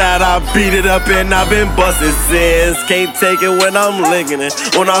me inside, I beat it up and I've been busting since. Can't take it when I'm licking it.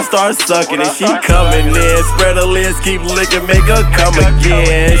 When I start sucking it, she coming in. Spread her legs, keep licking, make her come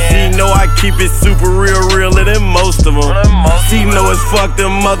again. She know I keep it super real, realer than most of them. She know it's fuck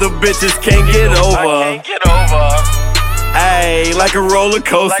them other bitches can't get over. Ayy, like a roller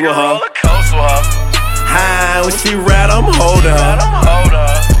coaster with her. High, when she ride, I'm holding her.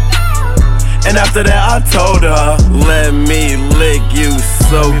 And after that, I told her, let me lick you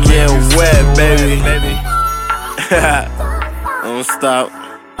soaking wet, baby. Don't stop.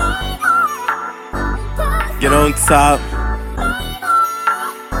 Get on top.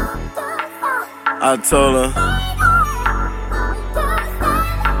 I told her,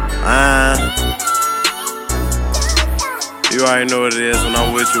 you already know what it is. When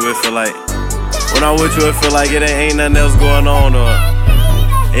I'm with you, it feel like, it ain't nothing else going on or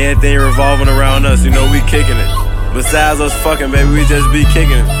anything revolving around us. You know, we kicking it. Besides us fucking, baby, we just be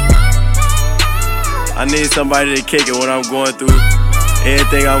kicking it. I need somebody to kick it when I'm going through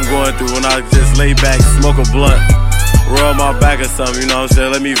anything I'm going through. When I just lay back, smoke a blunt, rub my back or something, you know what I'm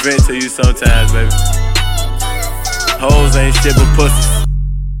saying? Let me vent to you sometimes, baby. Hoes ain't shit but pussies.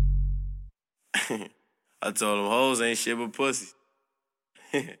 I told them, hoes ain't shit but pussies.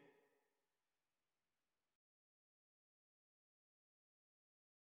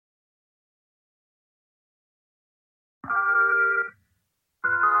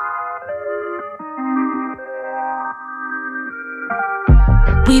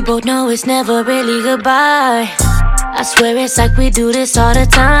 We both know it's never really goodbye. I swear it's like we do this all the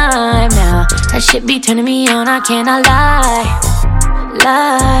time now. That shit be turning me on, I cannot lie.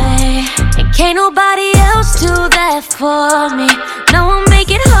 And can't nobody else do that for me. No one make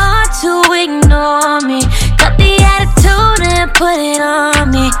it hard to ignore me. Got the attitude and put it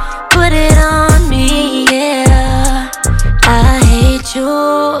on me, yeah.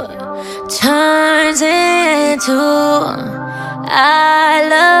 turns into I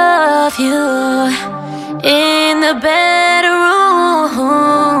love you. In the bedroom,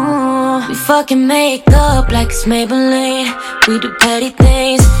 we fucking make up like it's Maybelline. We do petty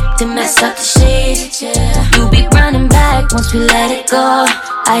things to mess up the sheets. You be running back once we let it go.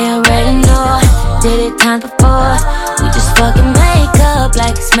 I already know, did it times before. We just fucking make up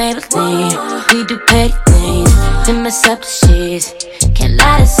like it's Maybelline. We do petty things to mess up the sheets. Can't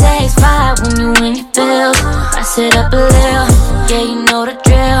lie to say it's fine when you in your feels. Rise it up a little, yeah you know the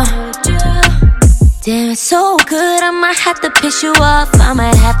drill. Damn, it's so good, I might have to piss you off. I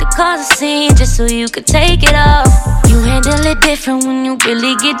might have to cause a scene just so you could take it off. You handle it different when you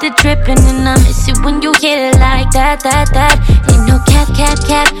really get the dripping. And I miss it when you hit it like that. Ain't no cap,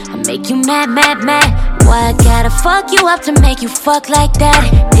 I make you mad. Why I gotta fuck you up to make you fuck like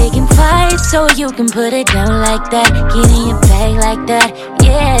that? Taking fights so you can put it down like that. Get in your bag like that,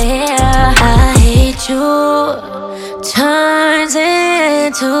 yeah. I hate you, turns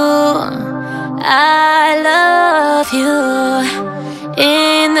into I love you.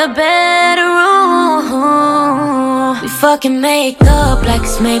 In the bedroom, we fucking make up like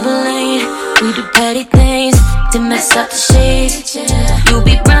it's Maybelline. We do petty things to mess up the sheets. You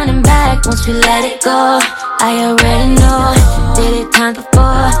be running back once we let it go. I already know, did it times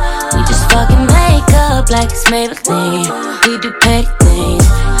before. We just fucking make up like it's Maybelline. We do petty things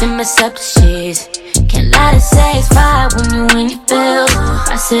to mess up the sheets. Can't lie to say it's fine when you in your feels.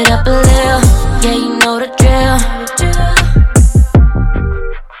 Rise it up a little, yeah you know the drill.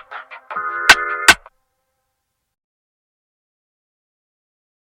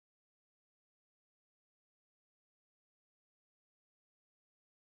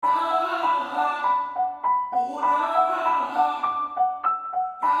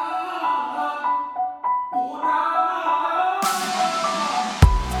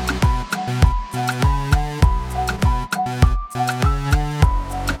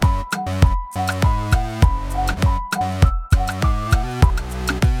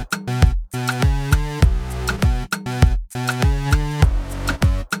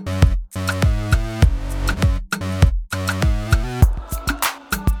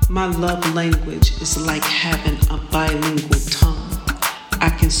 My love language is like having a bilingual tongue. I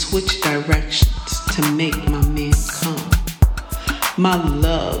can switch directions to make my man come. My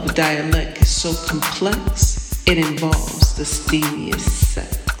love dialect is so complex, it involves the steamiest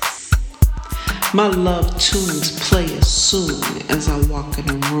sex. My love tunes play as soon as I walk in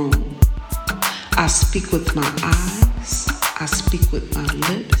a room. I speak with my eyes, I speak with my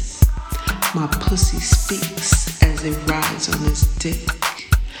lips. My pussy speaks as it rides on his dick.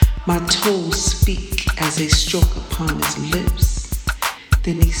 My toes speak as they stroke upon his lips.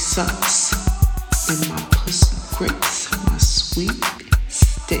 Then he sucks, then my pussy grips my sweet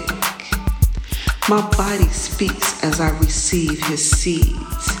stick. My body speaks as I receive his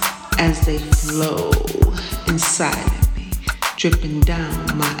seeds, as they flow inside of me, dripping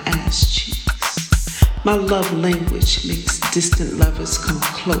down my ass cheeks. My love language makes distant lovers come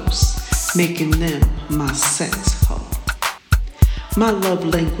close, making them my sex hoe. My love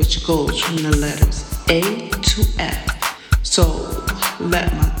language goes from the letters A to F, so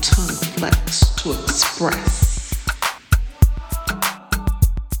let my tongue flex to express.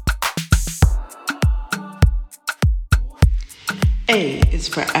 A is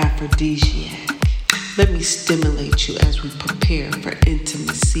for aphrodisiac. Let me stimulate you as we prepare for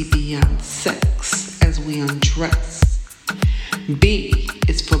intimacy beyond sex as we undress. B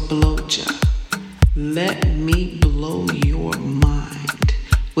is for blowjob. Let me blow your mind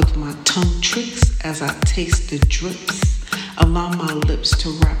with my tongue tricks as I taste the drips. Allow my lips to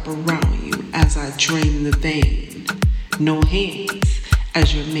wrap around you as I drain the vein. No hands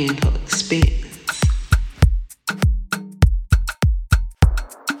as your manhood expands.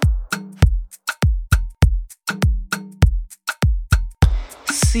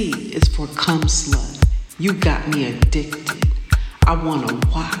 C is for cum slut. You got me addicted. I wanna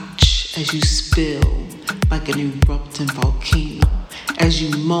watch as you spill like an erupting volcano, as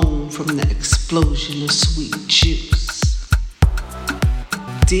you moan from the explosion of sweet juice.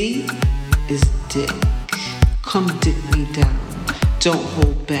 D is dick. Come dick me down. Don't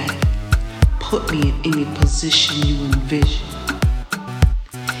hold back. Put me in any position you envision.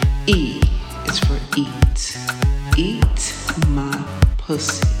 E is for eat. Eat my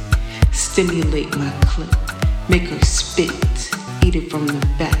pussy. Stimulate my clit. Make her spit. Eat it from the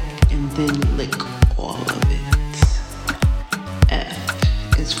back and then lick all of it.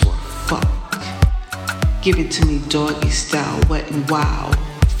 F is for fuck. Give it to me doggy style, wet and wild.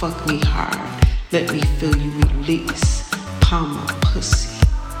 Fuck me hard. Let me feel you release. Palm my pussy.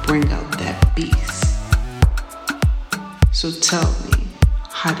 bring out that beast. So tell me,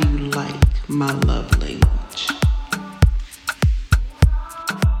 how do you like my love language?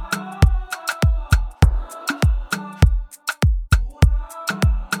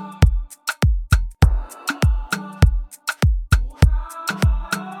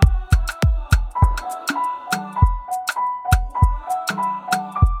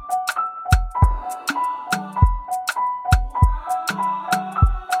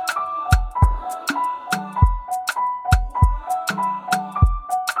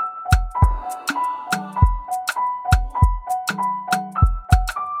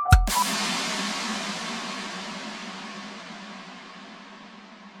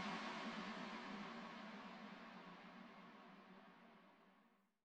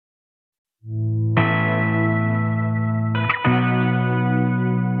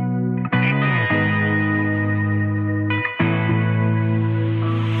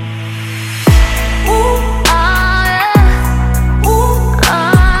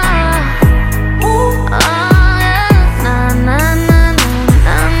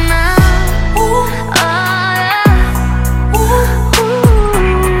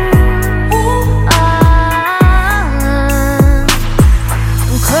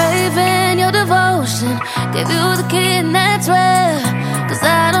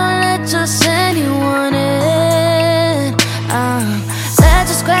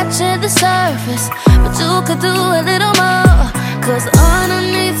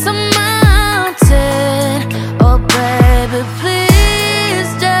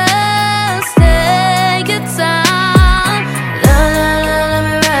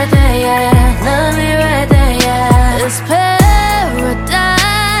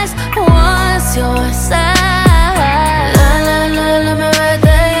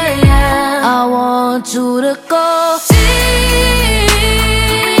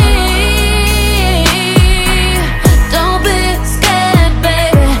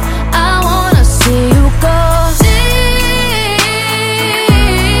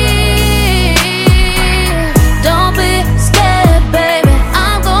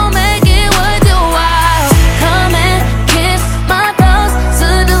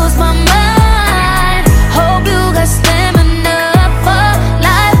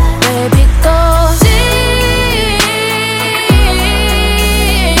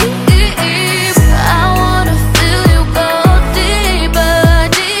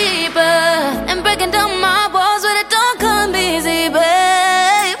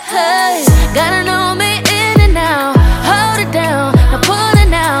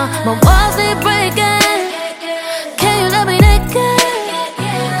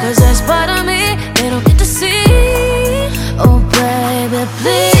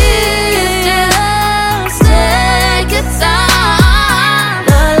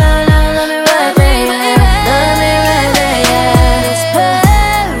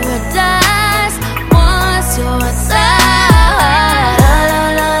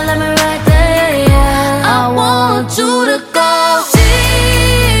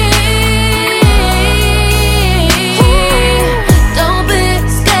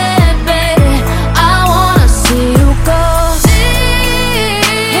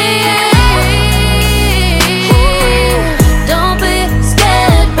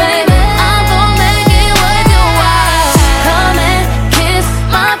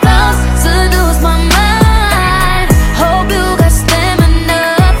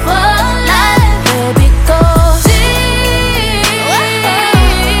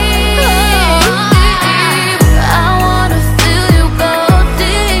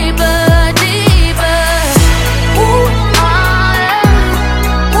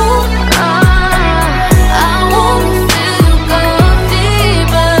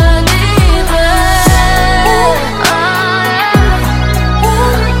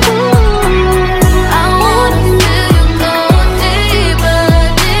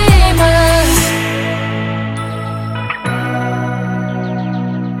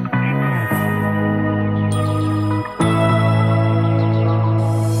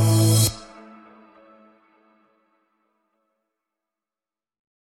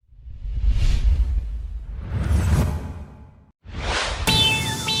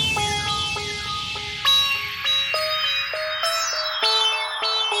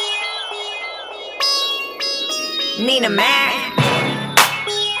 Nina Mac.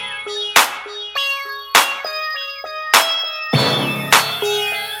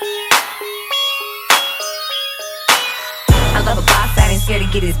 I love a boss that ain't scared to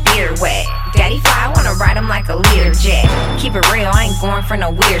get his beard wet. Daddy fly, wanna ride him like a Learjet. Keep it real, I ain't going for no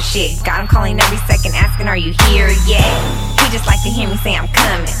weird shit. Got him calling every second asking, are you here yet? He just like to hear me say I'm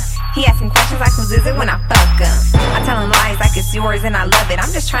coming. He asking questions like whose is it when I fuck him. I tell him lies like it's yours and I love it.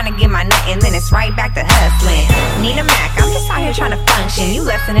 I'm just trying to get my nut and then it's right back to hustling. Need a Mac, I'm just out here trying to function. You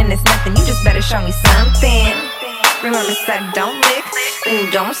listening is nothing, you just better show me something. Remember, suck, don't lick.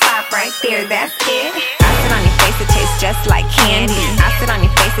 Ooh, don't stop right there, that's it. I sit on your face, it tastes just like candy. I sit on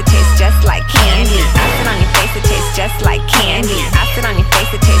your face, it tastes just like candy. I sit on your face, it tastes just like candy. I sit on your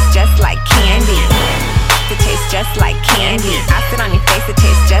face, it tastes just like candy. It tastes just like candy. I sit on your face, it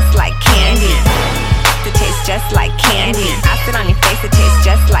tastes just like candy. It tastes just like candy. I sit on your face, it tastes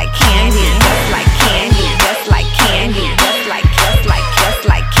just like candy. Just like candy. Just like candy. Just like candy. Just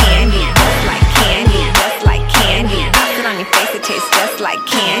like candy. Just like candy. I sit on your face, it tastes just like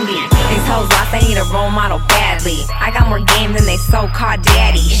candy. These hoes lost, they need a role model badly. I got more game than they so-called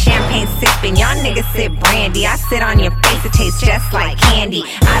daddy. Champagne sipping, y'all niggas sip brandy. I sit on your face, it tastes just like candy.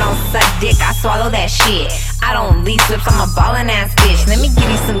 I don't suck dick, I swallow that shit. I don't lease whips, I'm a ballin' ass bitch. Let me give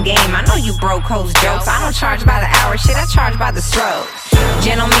you some game, I know you broke hoes jokes. I don't charge by the hour, shit, I charge by the stroke.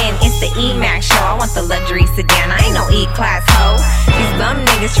 Gentlemen, it's the E-Max show. I want the luxury sedan, I ain't no E-class hoe. These bum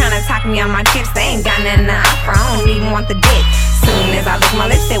niggas tryna talk me on my chips. They ain't got nothing to offer, I don't even want the dick. Soon as I lick my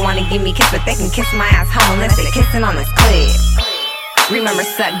lips, they wanna give me kiss, but they can kiss my ass home unless they kissing on this clip. Remember,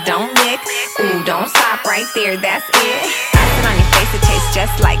 suck, don't lick. Ooh, don't stop right there, that's it. I sit on your face, it tastes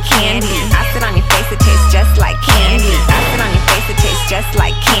just like candy. I sit on your face, it tastes just like candy. I sit on your face, it tastes just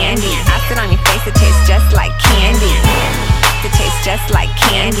like candy. I sit on your face, it tastes just like candy. It tastes just like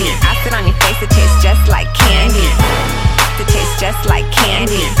candy. I sit on your face, it tastes just like candy. It tastes just like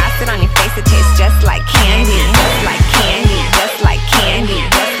candy. I sit on your face, it tastes just like candy. Just like candy. Just like candy.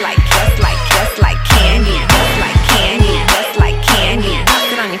 Just like candy. Just like candy. Just like candy. I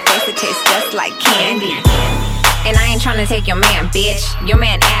sit on your face, it tastes just like candy. And I ain't tryna take your man, bitch. Your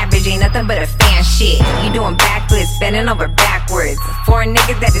man average ain't nothing but a fan shit. You doing backflips, bending over backwards. For a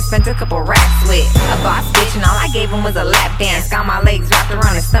nigga that just spent a couple racks with. A boss bitch and all I gave him was a lap dance. Got my legs wrapped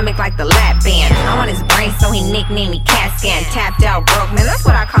around his stomach like the lap band. I'm on his brain so he nicknamed me Cat Scan. Tapped out broke, man, that's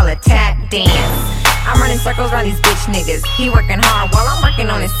what I call a tap dance. I'm running circles around these bitch niggas. He working hard while I'm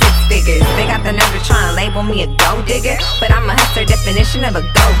working on his 6 figures. They got the nerve to try and label me a gold digger, but I'm a hustler, definition of a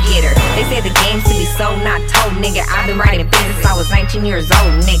go-getter. They say the game's to be sold, not told, nigga. I've been writing business, I was 19 years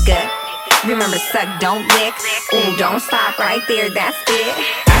old, nigga. Remember, suck, don't lick. Ooh, don't stop right there, that's it.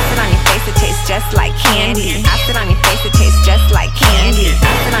 I sit on your face, it tastes just like candy. I sit on your face, it tastes just like candy.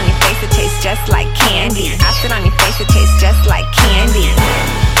 I sit on your face, it tastes just like candy. I sit on your face, it tastes just like candy.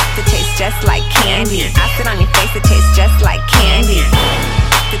 It tastes just like candy. I sit on your face, it tastes just like candy.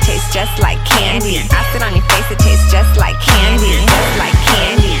 It tastes just like candy. I sit on your face, it tastes just like candy. Just like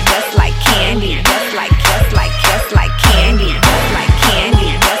candy. Just like candy. Just like candy. Just like candy.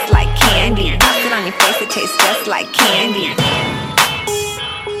 Just like candy. I sit on your face, it tastes just like candy.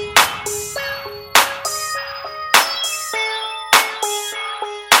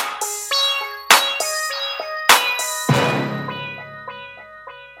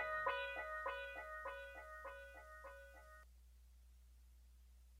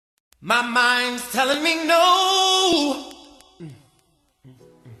 My mind's telling me no,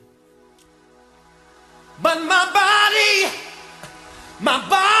 but my body's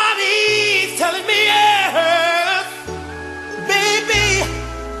telling me yes. Baby,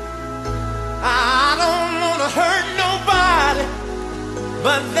 I don't wanna hurt nobody,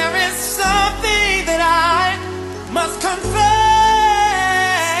 but there is something that I must confess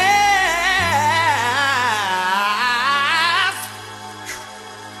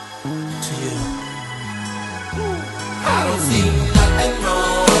to you. I don't see nothing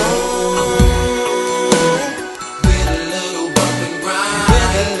wrong with a little bump and grind.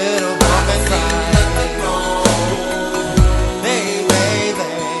 With a little bump and grind. Nothing wrong, baby.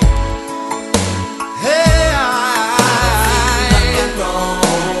 Hey, I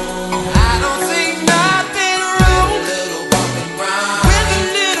don't see nothing wrong with a little bump and grind. With a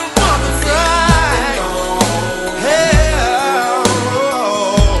little bump and grind. Hey,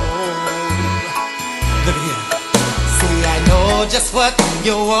 look here. See, I know just what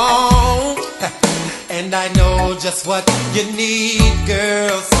you want, and I know just what you need,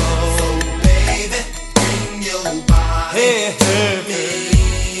 girl. So, baby, bring your body to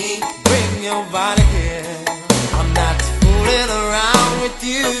me. Bring your body here. I'm not fooling around with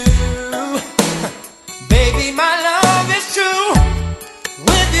you. Baby, my love is true.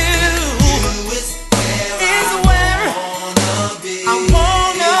 With you is where I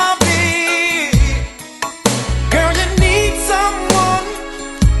wanna be. Girl, you need someone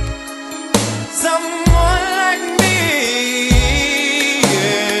like me,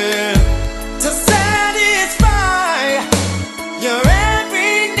 yeah, to satisfy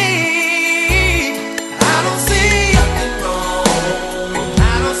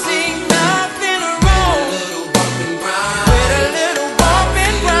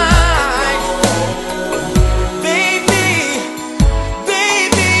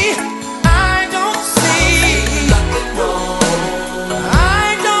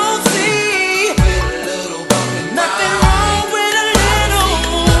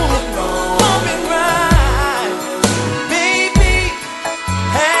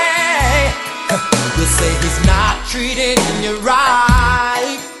you're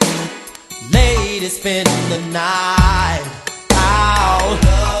right, lady, spend the night out.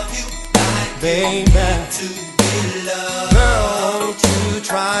 Love you like baby, to be loved. Girl, won't you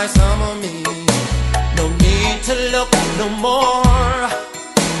try some of me? No need to look no more,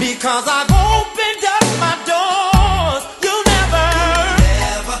 because I've opened up my doors. You'll never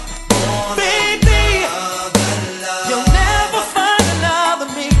baby, you'll never find another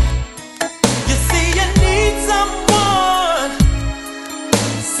me. You see, you need someone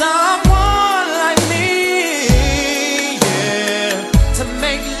like me, yeah, to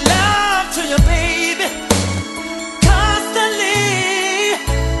make love to you, baby, constantly.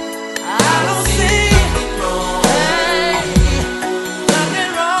 I don't see nothing wrong, nothing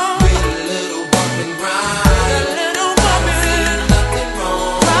wrong with a little bump and grind, with a little bump and nothing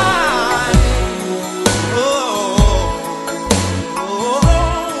wrong, right?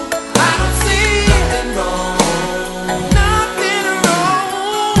 I don't see nothing wrong, nothing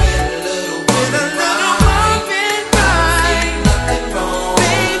wrong with a little bump and grind, nothing wrong,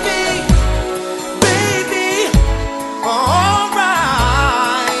 baby, baby,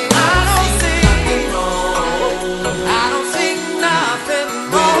 alright. I don't see nothing wrong, I don't see nothing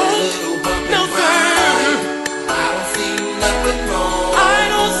wrong, no sir, I don't see nothing wrong, I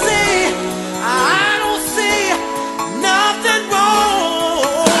don't see nothing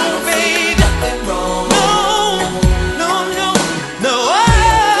wrong, baby, nothing wrong, no,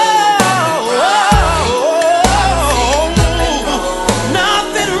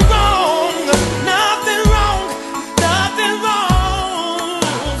 nothing wrong, nothing wrong, nothing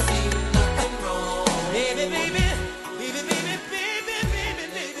wrong, baby, baby, baby, baby, baby, baby,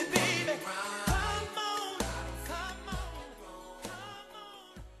 baby, baby, come on, come on,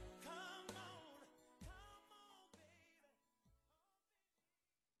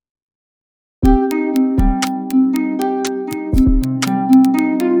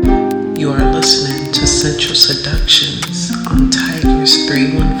 You are listening to Sensual Seductions on Tigers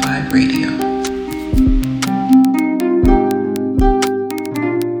 315 Radio.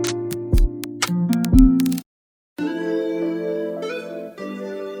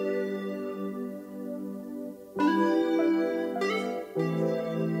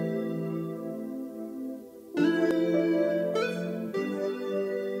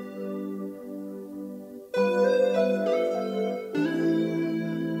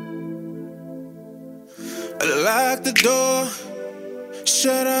 Lock the door,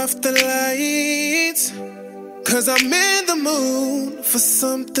 shut off the lights, 'cause I'm in the mood for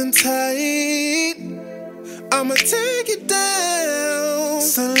something tight. I'ma take it down,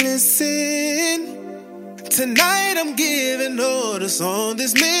 so listen. Tonight I'm giving orders on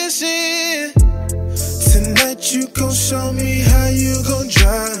this mission. Tonight you gon' show me how you gon'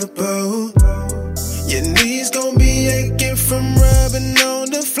 drive the boat. Your knees gon' be aching from rubbing on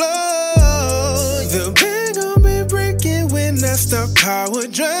the floor. The bed gon' be breaking when I start power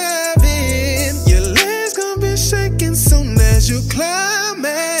driving. Your legs gon' be shaking soon as you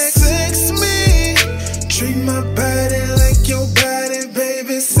climax. Sex me, treat my body like your body,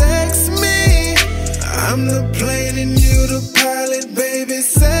 baby. Sex me, I'm the plane and you the pilot, baby.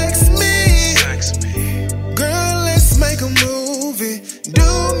 Sex me, girl, let's make a movie. Do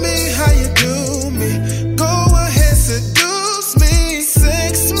me how you do me. Go ahead, seduce me.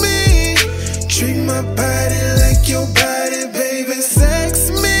 Sex me, treat my body like your body, baby. Sex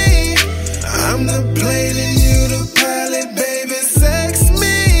me, I'm the plane and you the pilot, baby. Sex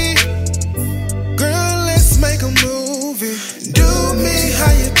me, girl, let's make a movie. Do me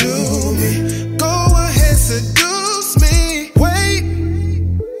how you do me. Go ahead, seduce me. Wait,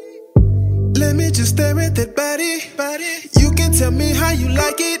 let me just stare at that body. You can tell me how you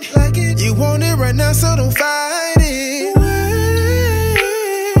like it. You want it right now, so don't fight it.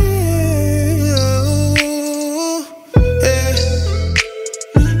 Yeah.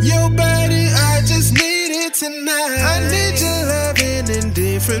 Your body, I just need it tonight. I need your loving in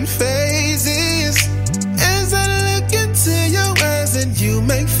different phases. As I look into your eyes and you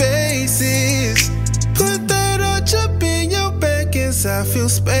make faces, put that arch up in your back as I feel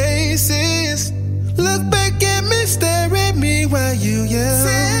spaces. Look back at me, stare at me while you yell.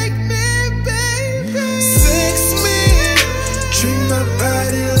 Take me, baby. Sex me, treat my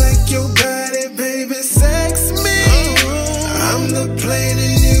body like your body, baby. Sex me, I'm the plane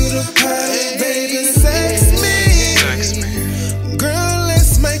and you the pilot, baby. Sex me, girl,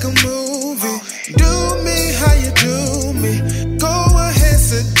 let's make a movie. Do me how you do me. Go ahead,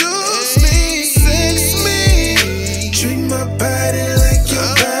 seduce me. Sex me, treat my body like your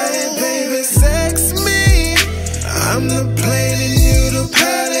body, baby. Sex me, I'm the plane and you the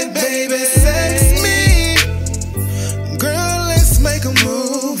pilot, baby. Sex me, girl,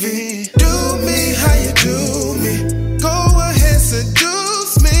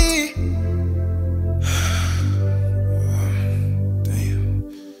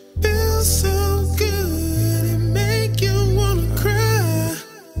 so good, it make you wanna cry.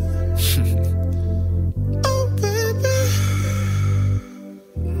 Oh, baby.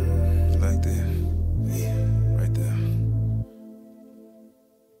 Like that. Yeah, right there.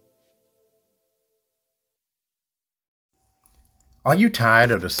 Are you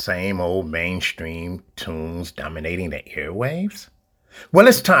tired of the same old mainstream tunes dominating the airwaves? Well,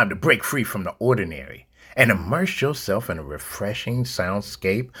 it's time to break free from the ordinary and immerse yourself in a refreshing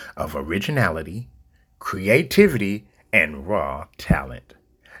soundscape of originality, creativity, and raw talent.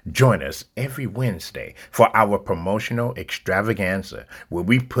 Join us every Wednesday for our promotional extravaganza where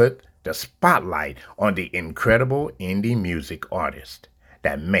we put the spotlight on the incredible indie music artist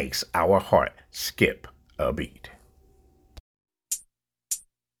that makes our heart skip a beat.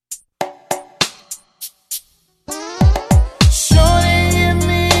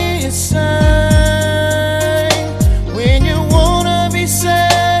 When you wanna be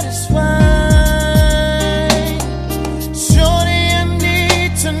satisfied, shorty, I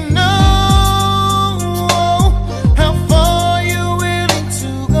need to know how far you're willing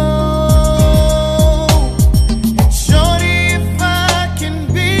to go. And shorty, if I can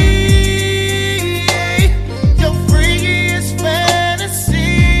be your freest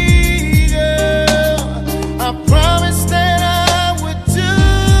fantasy, girl, I promise that I would do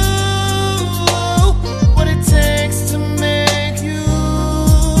what it takes to make you,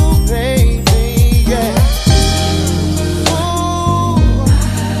 baby, yeah. Ooh, oh,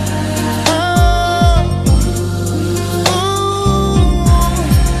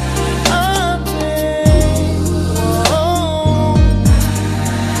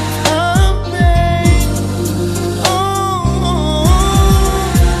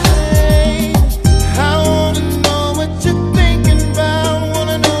 I wanna know what you're thinking about,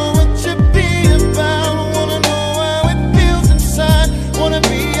 wanna know what you be about, wanna know how it feels inside, wanna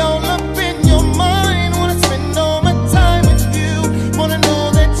be all up in your mind, wanna spend all my time with you, wanna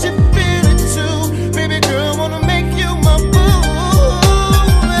know that you feel it too, baby girl, wanna make you my boo.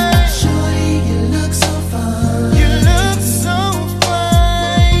 Shorty, you look so fine. You look so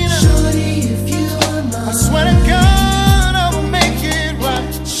fine. Shorty, if you are mine, I swear to God, I will make it right.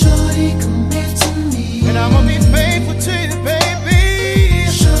 Shorty, commit to me, and I'ma be faithful to you, baby.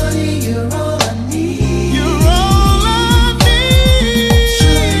 Shorty, you're all I need. You're all I need.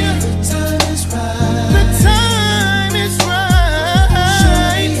 Shorty, the time is right. The time is right.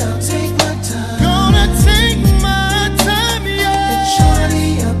 Shorty, I'll take my time. Gonna take my time, yeah. And shorty,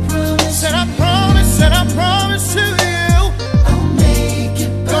 I promise. Said I promise, said I promise to you. I'll make it.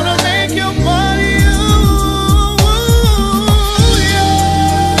 Gonna make your body you.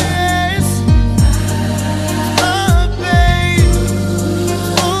 Yes. Oh, babe.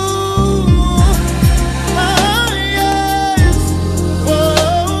 Ooh. Oh, yes.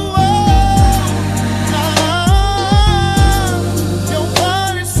 Whoa, your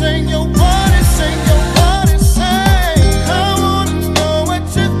body sing, your body sing, your body sing. I wanna know what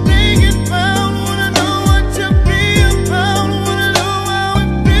you're thinking about, wanna know what you be about, wanna know how it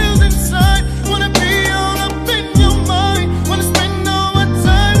feels inside, wanna be all up in your mind, wanna spend all my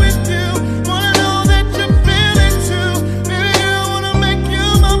time with you, wanna know that you feel it too, baby, I wanna make you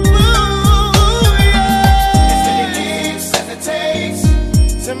my boo, yeah. As many leaves as it takes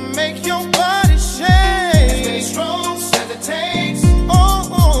to make your body shake, as many strokes as it takes, yes.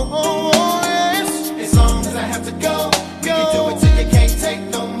 As long as I have to go, we can do it till you can't take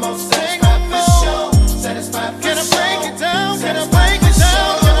no more. Satisfied for sure, satisfied for sure. Can I break it down? Can I break it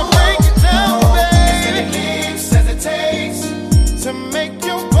down? Can I break it down, baby? As many leaves as it takes to make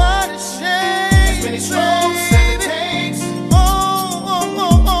your body shake, as many strokes as it takes. As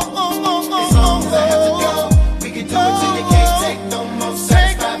long as I have to go, we can do it till you can't take no more.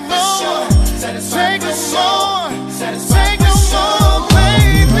 Satisfied for sure, satisfied for sure, satisfied for sure.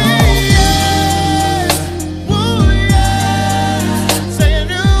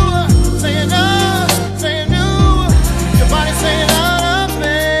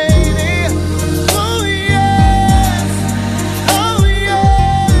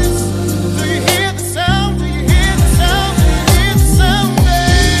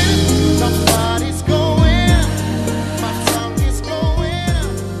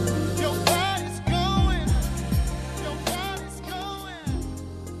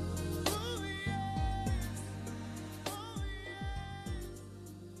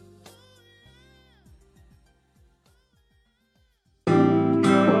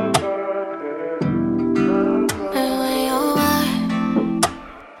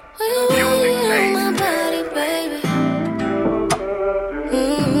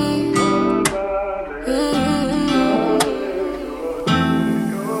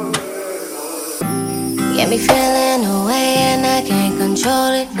 me feeling away and I can't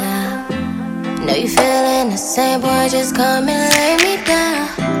control it now. Know you feeling the same, boy, just come and lay me down.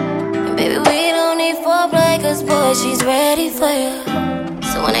 And baby, we don't need foreplay, cause boy, she's ready for you.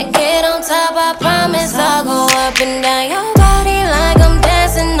 So when I get on top, I promise I'll go up and down your body like I'm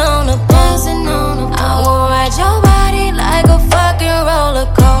dancing on a pole. I won't ride your body like a fucking roller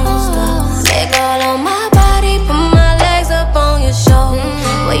coaster. Leg all on my body, put my legs up on your shoulder.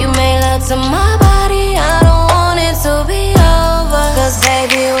 Well, you made love to my body, I don't want it to be over. Cause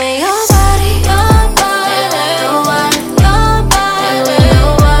baby, when your body, your body, your body, your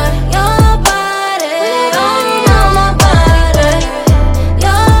body, your body, your body, on my body,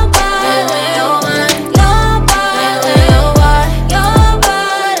 your body, your body, your body, your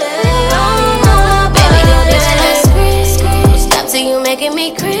body, your body, on my baby, do this like scream. Stop till you making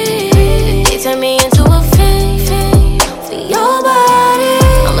me creep. You turn me into a fiend for your body.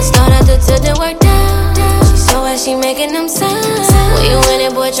 I'ma start out the tilt and work down. She so wet, she making them sounds. When you in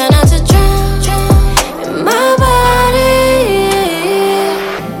it, boy, try not to drown in my body.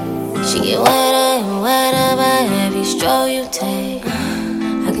 She get wetter and wetter by every stroke you take.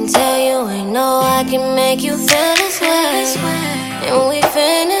 I can tell you ain't no I can make you feel this way. And when we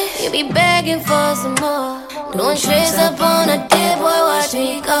finish, you be begging for some more. Doing tricks up on a dip, boy, watch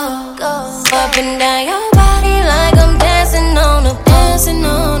me go. Up and down your body like I'm dancing on a pole.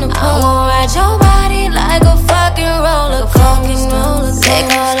 I won't ride your body like a fucking roller coaster.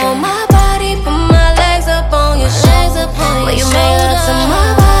 Take all on my body, put my legs up on your shoulder. Well, you made love to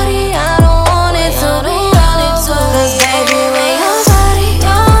my body, I don't want it to be over. Cause baby, when your body,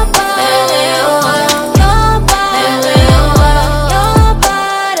 your body, your body, your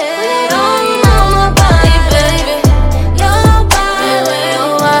body, on my body, baby. Your body,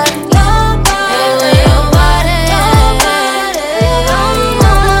 your body, your body, your body, on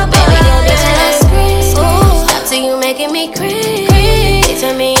my baby, do this like scream. Stop till you making me creep. You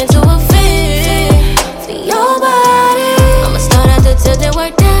turn me into a fiend for your body. I'ma start out the tilt and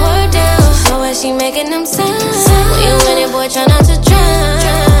work down. So where she making them sounds. When you in it, boy, try not to drown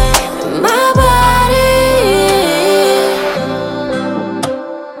in my body.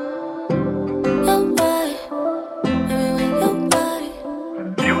 Your body, baby, your body.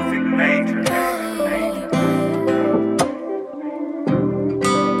 Music major.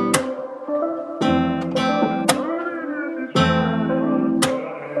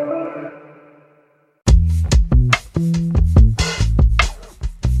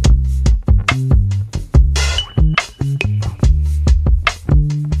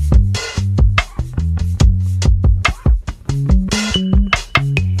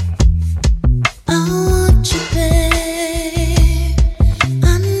 I want you, babe. I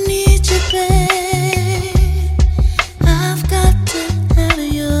need you, babe. I've got to have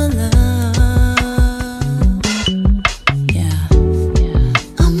your love. Yeah.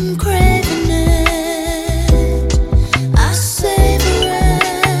 I'm craving it. I savor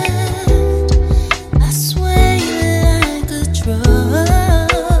it. I swear you like a drug.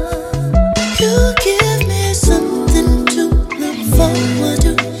 You give me something to look forward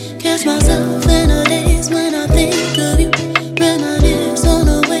to. Catch myself in the days when I think of you. Reminisce on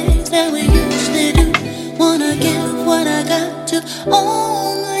the ways that we usually do. Wanna give what I got to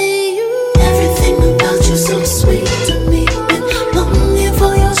only you. Everything about you so sweet to me. Been longing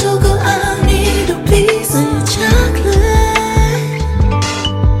for your sugar. I need a piece of your chocolate.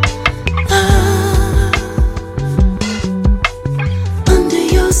 Under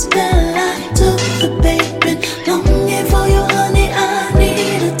your spell, I took the bait. Been longing for your honey. I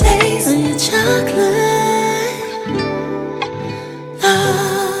need a taste of your chocolate.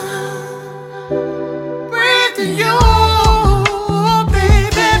 Breathe in you,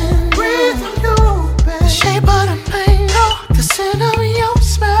 baby. Breathe in you, baby. The shape of the pain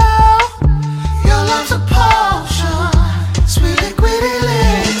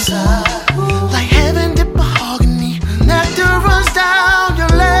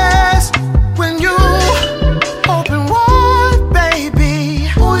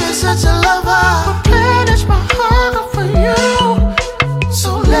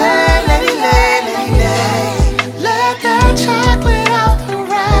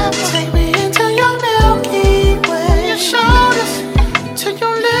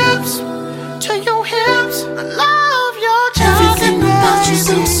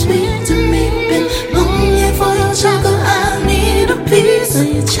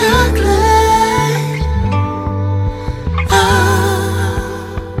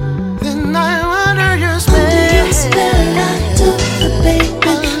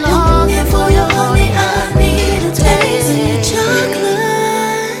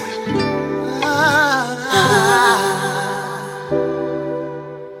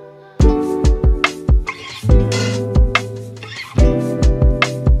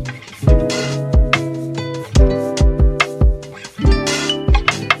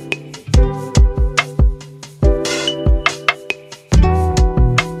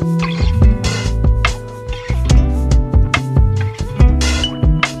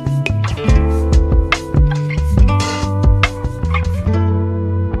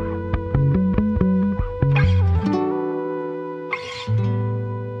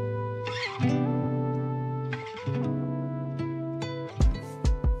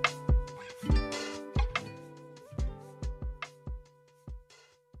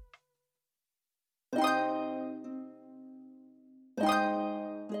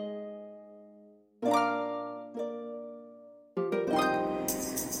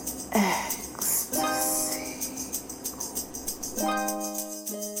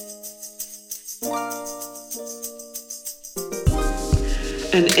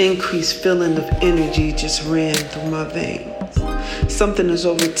An increased feeling of energy just ran through my veins. Something is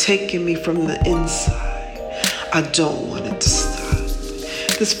overtaking me from the inside. I don't want it to stop.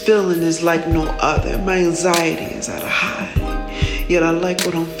 This feeling is like no other. My anxiety is at a high. Yet I like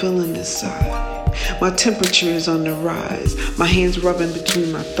what I'm feeling inside. My temperature is on the rise. My hands rubbing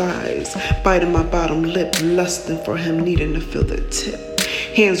between my thighs, biting my bottom lip, lusting for him, needing to feel the tip.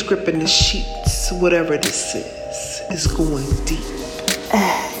 Hands gripping the sheets. Whatever this is going deep.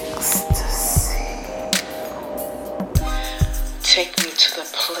 Ecstasy. Take me to the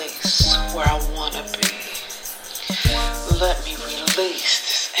place where I wanna be. Let me release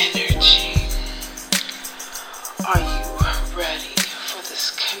this energy. Are you ready for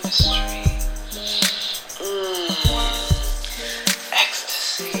this chemistry?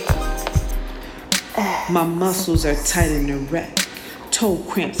 Ecstasy. My muscles are tight and erect. Toe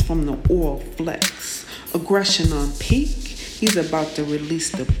cramps from the oral flex. Aggression on peak. He's about to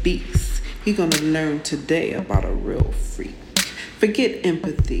release the beast. He gonna learn today about a real freak. Forget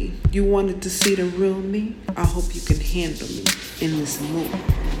empathy. You wanted to see the real me? I hope you can handle me in this mood.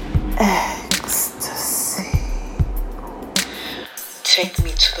 Ecstasy. Take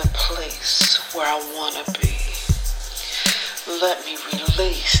me to the place where I wanna be. Let me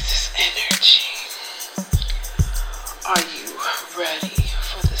release this energy. Are you ready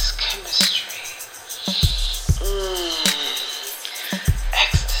for this chemistry?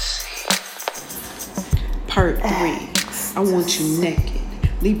 Ecstasy. Part 3. I want you naked.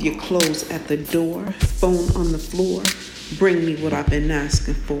 Leave your clothes at the door. Phone on the floor. Bring me what I've been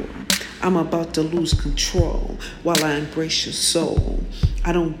asking for. I'm about to lose control while I embrace your soul.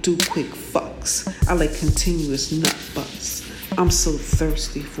 I don't do quick fucks. I like continuous nut butts. I'm so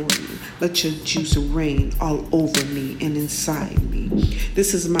thirsty for you. Let your juice rain all over me and inside me.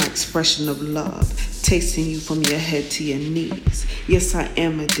 This is my expression of love, tasting you from your head to your knees. Yes, I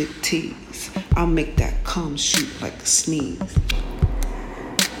am a tease. I'll make that cum shoot like a sneeze.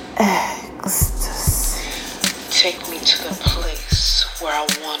 Ecstasy. Take me to the place where I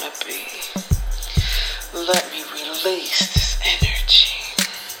wanna be. Let me release this energy.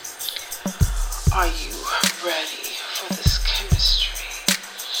 Are you ready for this chemistry?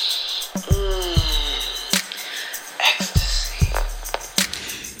 Ecstasy.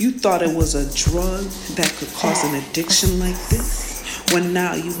 You thought it was a drug that could cause an addiction like this? Well,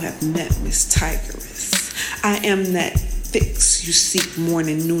 now you have met Miss Tigress. I am that fix you seek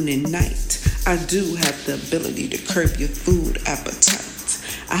morning, noon, and night. I do have the ability to curb your food appetite.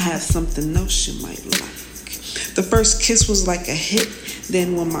 I have something else you might like. The first kiss was like a hit.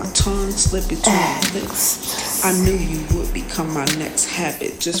 Then when my tongue slipped between your lips, I knew you would become my next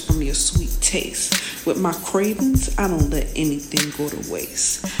habit just from your sweet taste. With my cravings, I don't let anything go to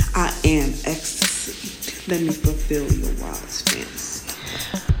waste. I am ecstasy. Let me fulfill your wildest fantasy.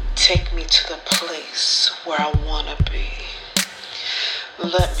 Take me to the place where I wanna be.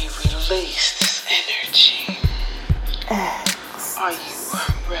 Let me release this energy. Are you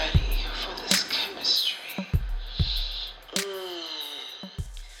ready for this chemistry?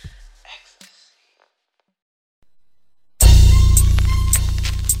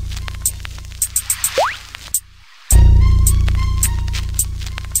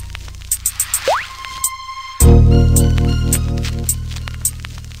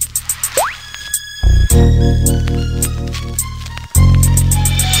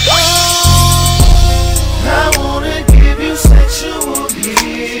 I wanna give you sexual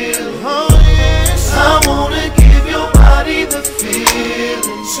healing.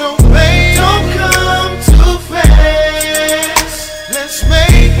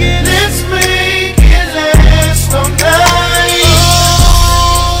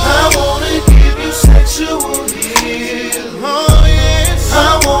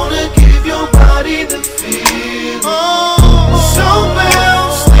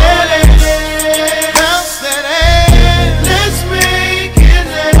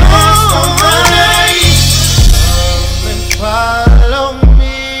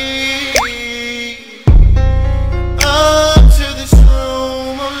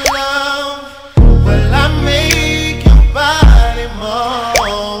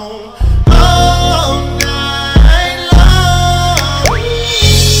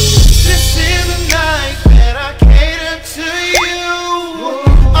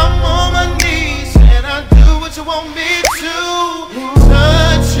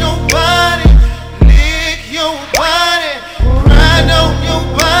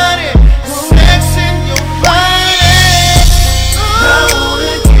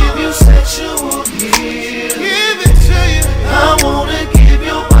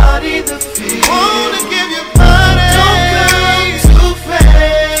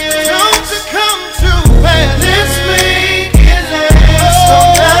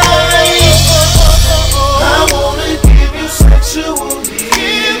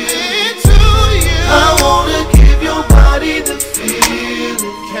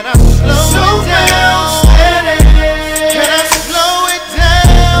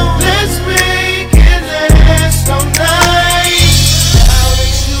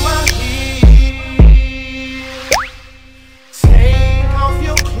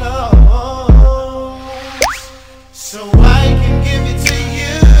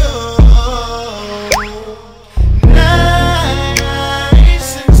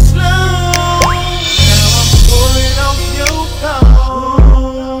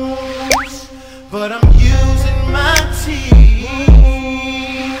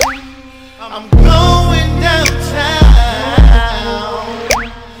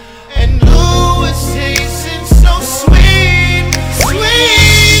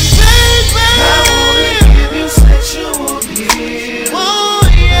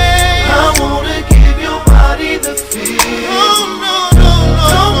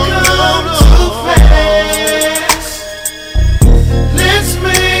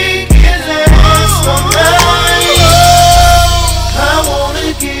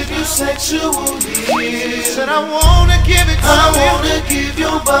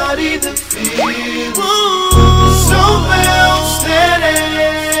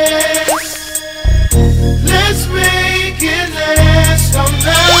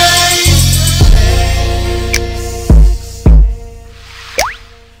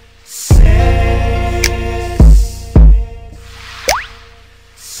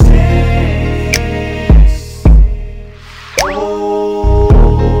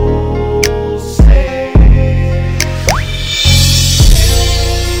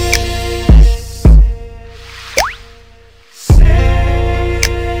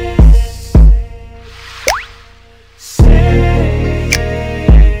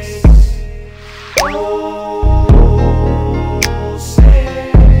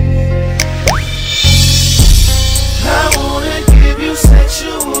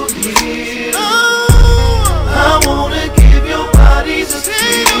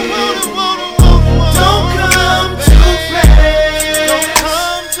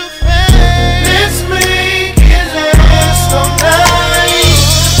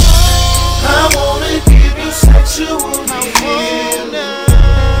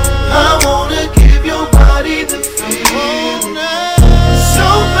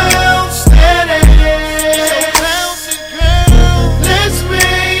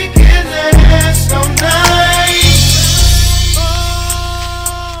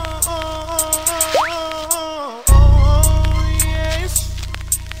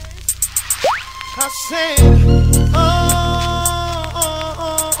 I said, oh, oh, oh,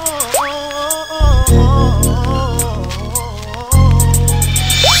 oh, oh, oh, oh,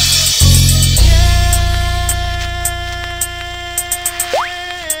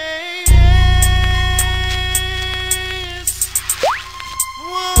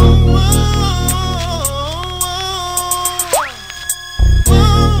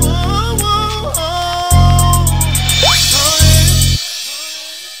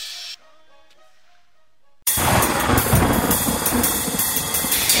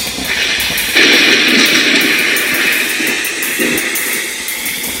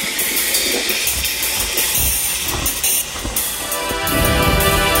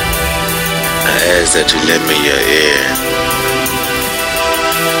 That you lend me your ear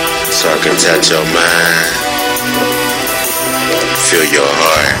so I can touch your mind, feel your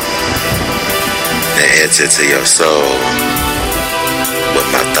heart, and enter to your soul with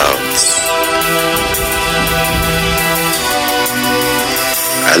my thoughts.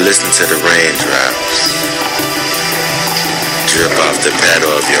 I listen to the raindrops drip off the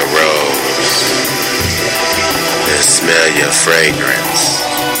petal of your rose and smell your fragrance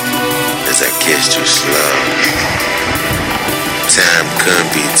as I kissed you slow. Time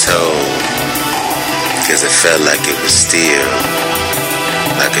couldn't be told, cause it felt like it was still,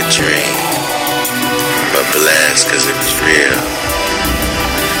 like a dream, but blessed cause it was real.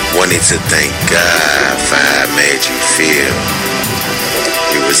 Wanted to thank God for how I made you feel.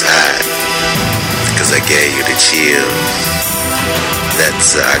 You was hot, cause I gave you the chills.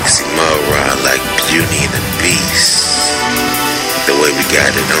 That's an oxymoron like Beauty and the Beast, the way we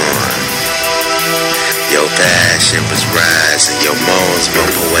got it on. Your passion was rising, your moans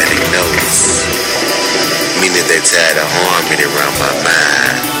more poetic notes, meaning they tied a harmony around my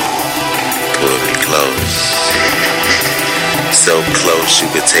mind, pulled me close, so close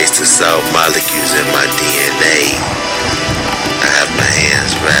you could taste the salt molecules in my DNA. I have my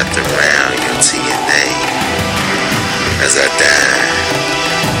hands wrapped around your TNA as I dine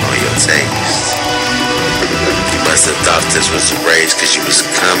on your taste. You must have thought this was a race, cause you was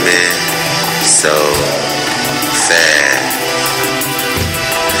coming so fast,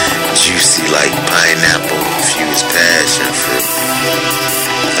 juicy like pineapple infused passion fruit,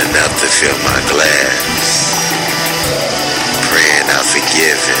 enough to fill my glass. Praying I'm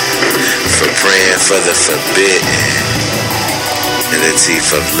forgiven for praying for the forbidden in the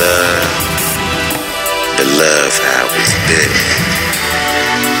teeth of love, but love how it was bitten.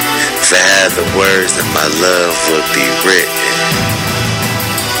 For how the words of my love would be written,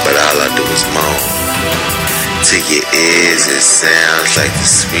 but all I do is moan. To your ears it sounds like the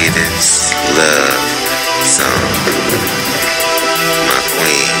sweetest love song. My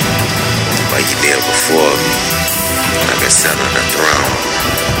queen, while you kneel before me like a son on a throne,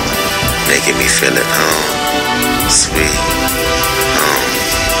 making me feel at home, sweet home.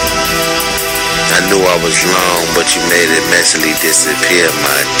 I knew I was wrong, but you made it messily disappear,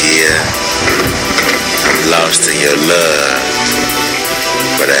 my dear. I'm lost in your love,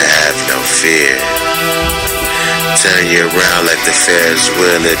 but I have no fear. Turn you around like the Ferris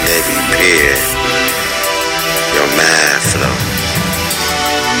wheel at Navy Pier. Your mind flow,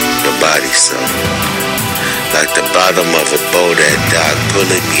 your body so, like the bottom of a boat at dock,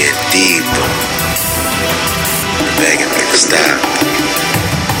 pulling me in deeper, begging me to stop.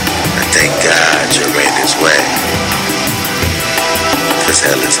 I thank God your rain is wet, cause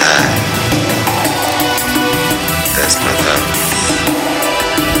hell is hot. That's my thoughts.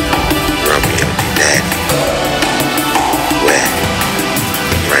 Romeo D. Daddy. Wet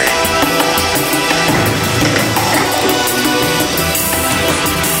rain.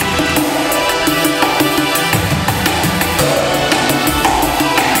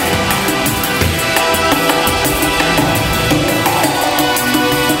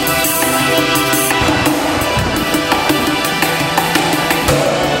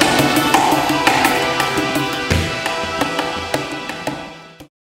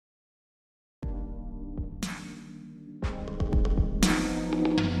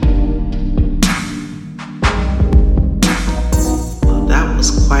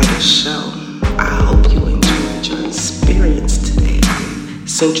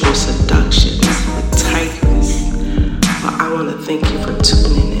 Sensual Seductions with Tigress. Well, I want to thank you for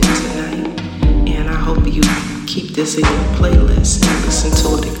tuning in tonight, and I hope you keep this in your playlist and listen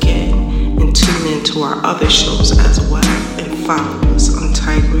to it again, and tune in to our other shows as well, and follow us on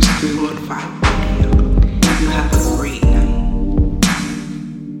Tigress 315 Radio. You have a great night.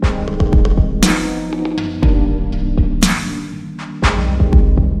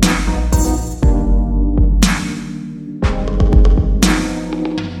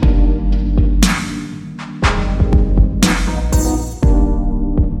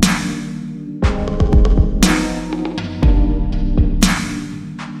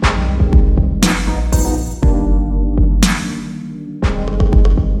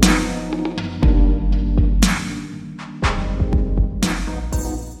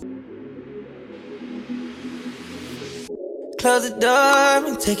 Close the door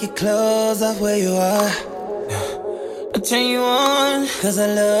and take your clothes off where you are. I turn you on, cause I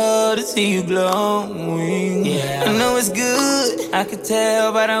love to see you glowing. Yeah. I know it's good, I can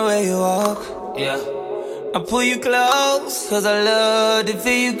tell by the way you walk. Yeah. I pull you close, cause I love to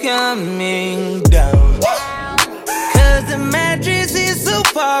feel you coming down. Cause the mattress is so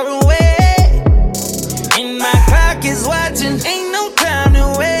far away, and my clock is watching, ain't no time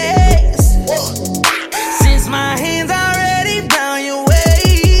to waste. Since my hands already down your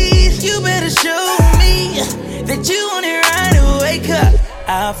waist, you better show me that you want it right away. Wake up,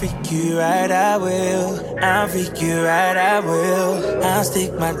 I'll freak you right, I will. I'll freak you right, I will. I'll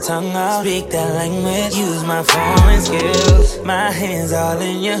stick my tongue out, speak that language, use my foreign skills. My hands all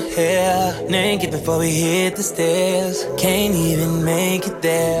in your hair, naked before we hit the stairs. Can't even make it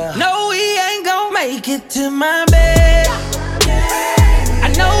there. No, we ain't gon' make it to my bed.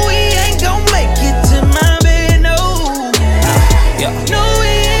 I know we ain't gon' make it to my bed, no. No, we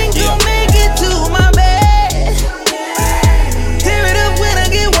ain't gon' make it to my bed. Tear it up when I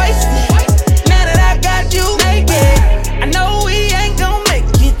get wasted. Now that I got you naked, I know we ain't gon' make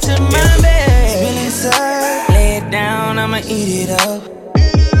it to my bed. Feeling inside, lay it down, I'ma eat it up.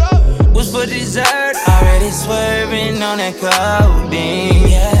 What's for dessert? Already swerving on that codeine.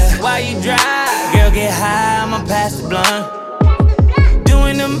 Yeah. While you drive, girl, get high, I'ma pass the blunt.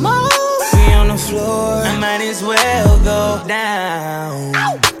 Doing the most, we on the floor, I might as well go down.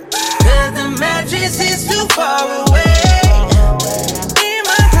 Cause the mattress is too far away, and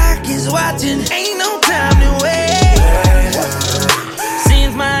my clock is watching, ain't no time to wait.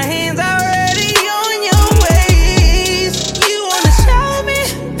 Since my hands already on your waist, you wanna show me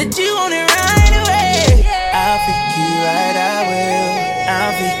that you want it right away. I'll freak you right, I will.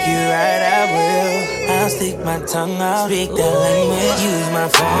 I'll freak you right, I will. I'll stick my tongue out, speak that language, use my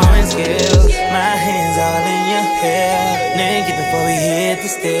foreign skills. My hands all in your hair, naked before we hit the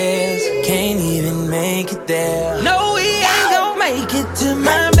stairs. Can't even make it there. No, we ain't gon' make it to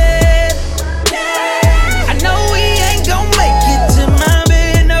my bed. I know we ain't gon' make it to my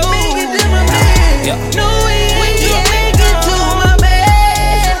bed, no. No, we ain't gon' make it to my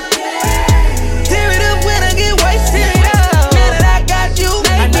bed. Tear it up when I get wasted. Now that I got you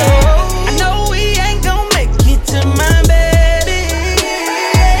naked, I know we ain't gon' make it to my bed.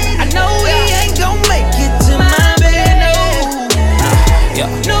 I know we ain't gon' make it to my bed, no.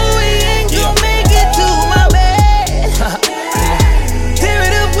 No, we ain't gon' make it to my bed. Tear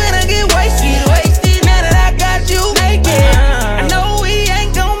it up when I get wasted. Now that I got you naked, I know we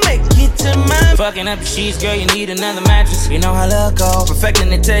ain't gon' make it to my. Fucking up the sheets, girl, you need another mattress. You know how love go, perfecting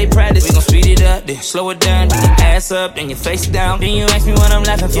the tape practice. We gon' speed it up, then slow it down. Then your ass up, then your face down. Then you ask me what I'm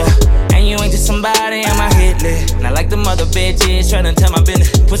laughing for, and you ain't just somebody on my hit list. Not like the mother bitches tryna tell my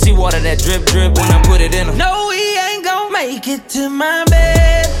business. Pussy water that drip drip when I put it in them. No, we ain't gon' make it to my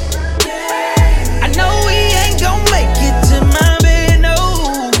bed. I know we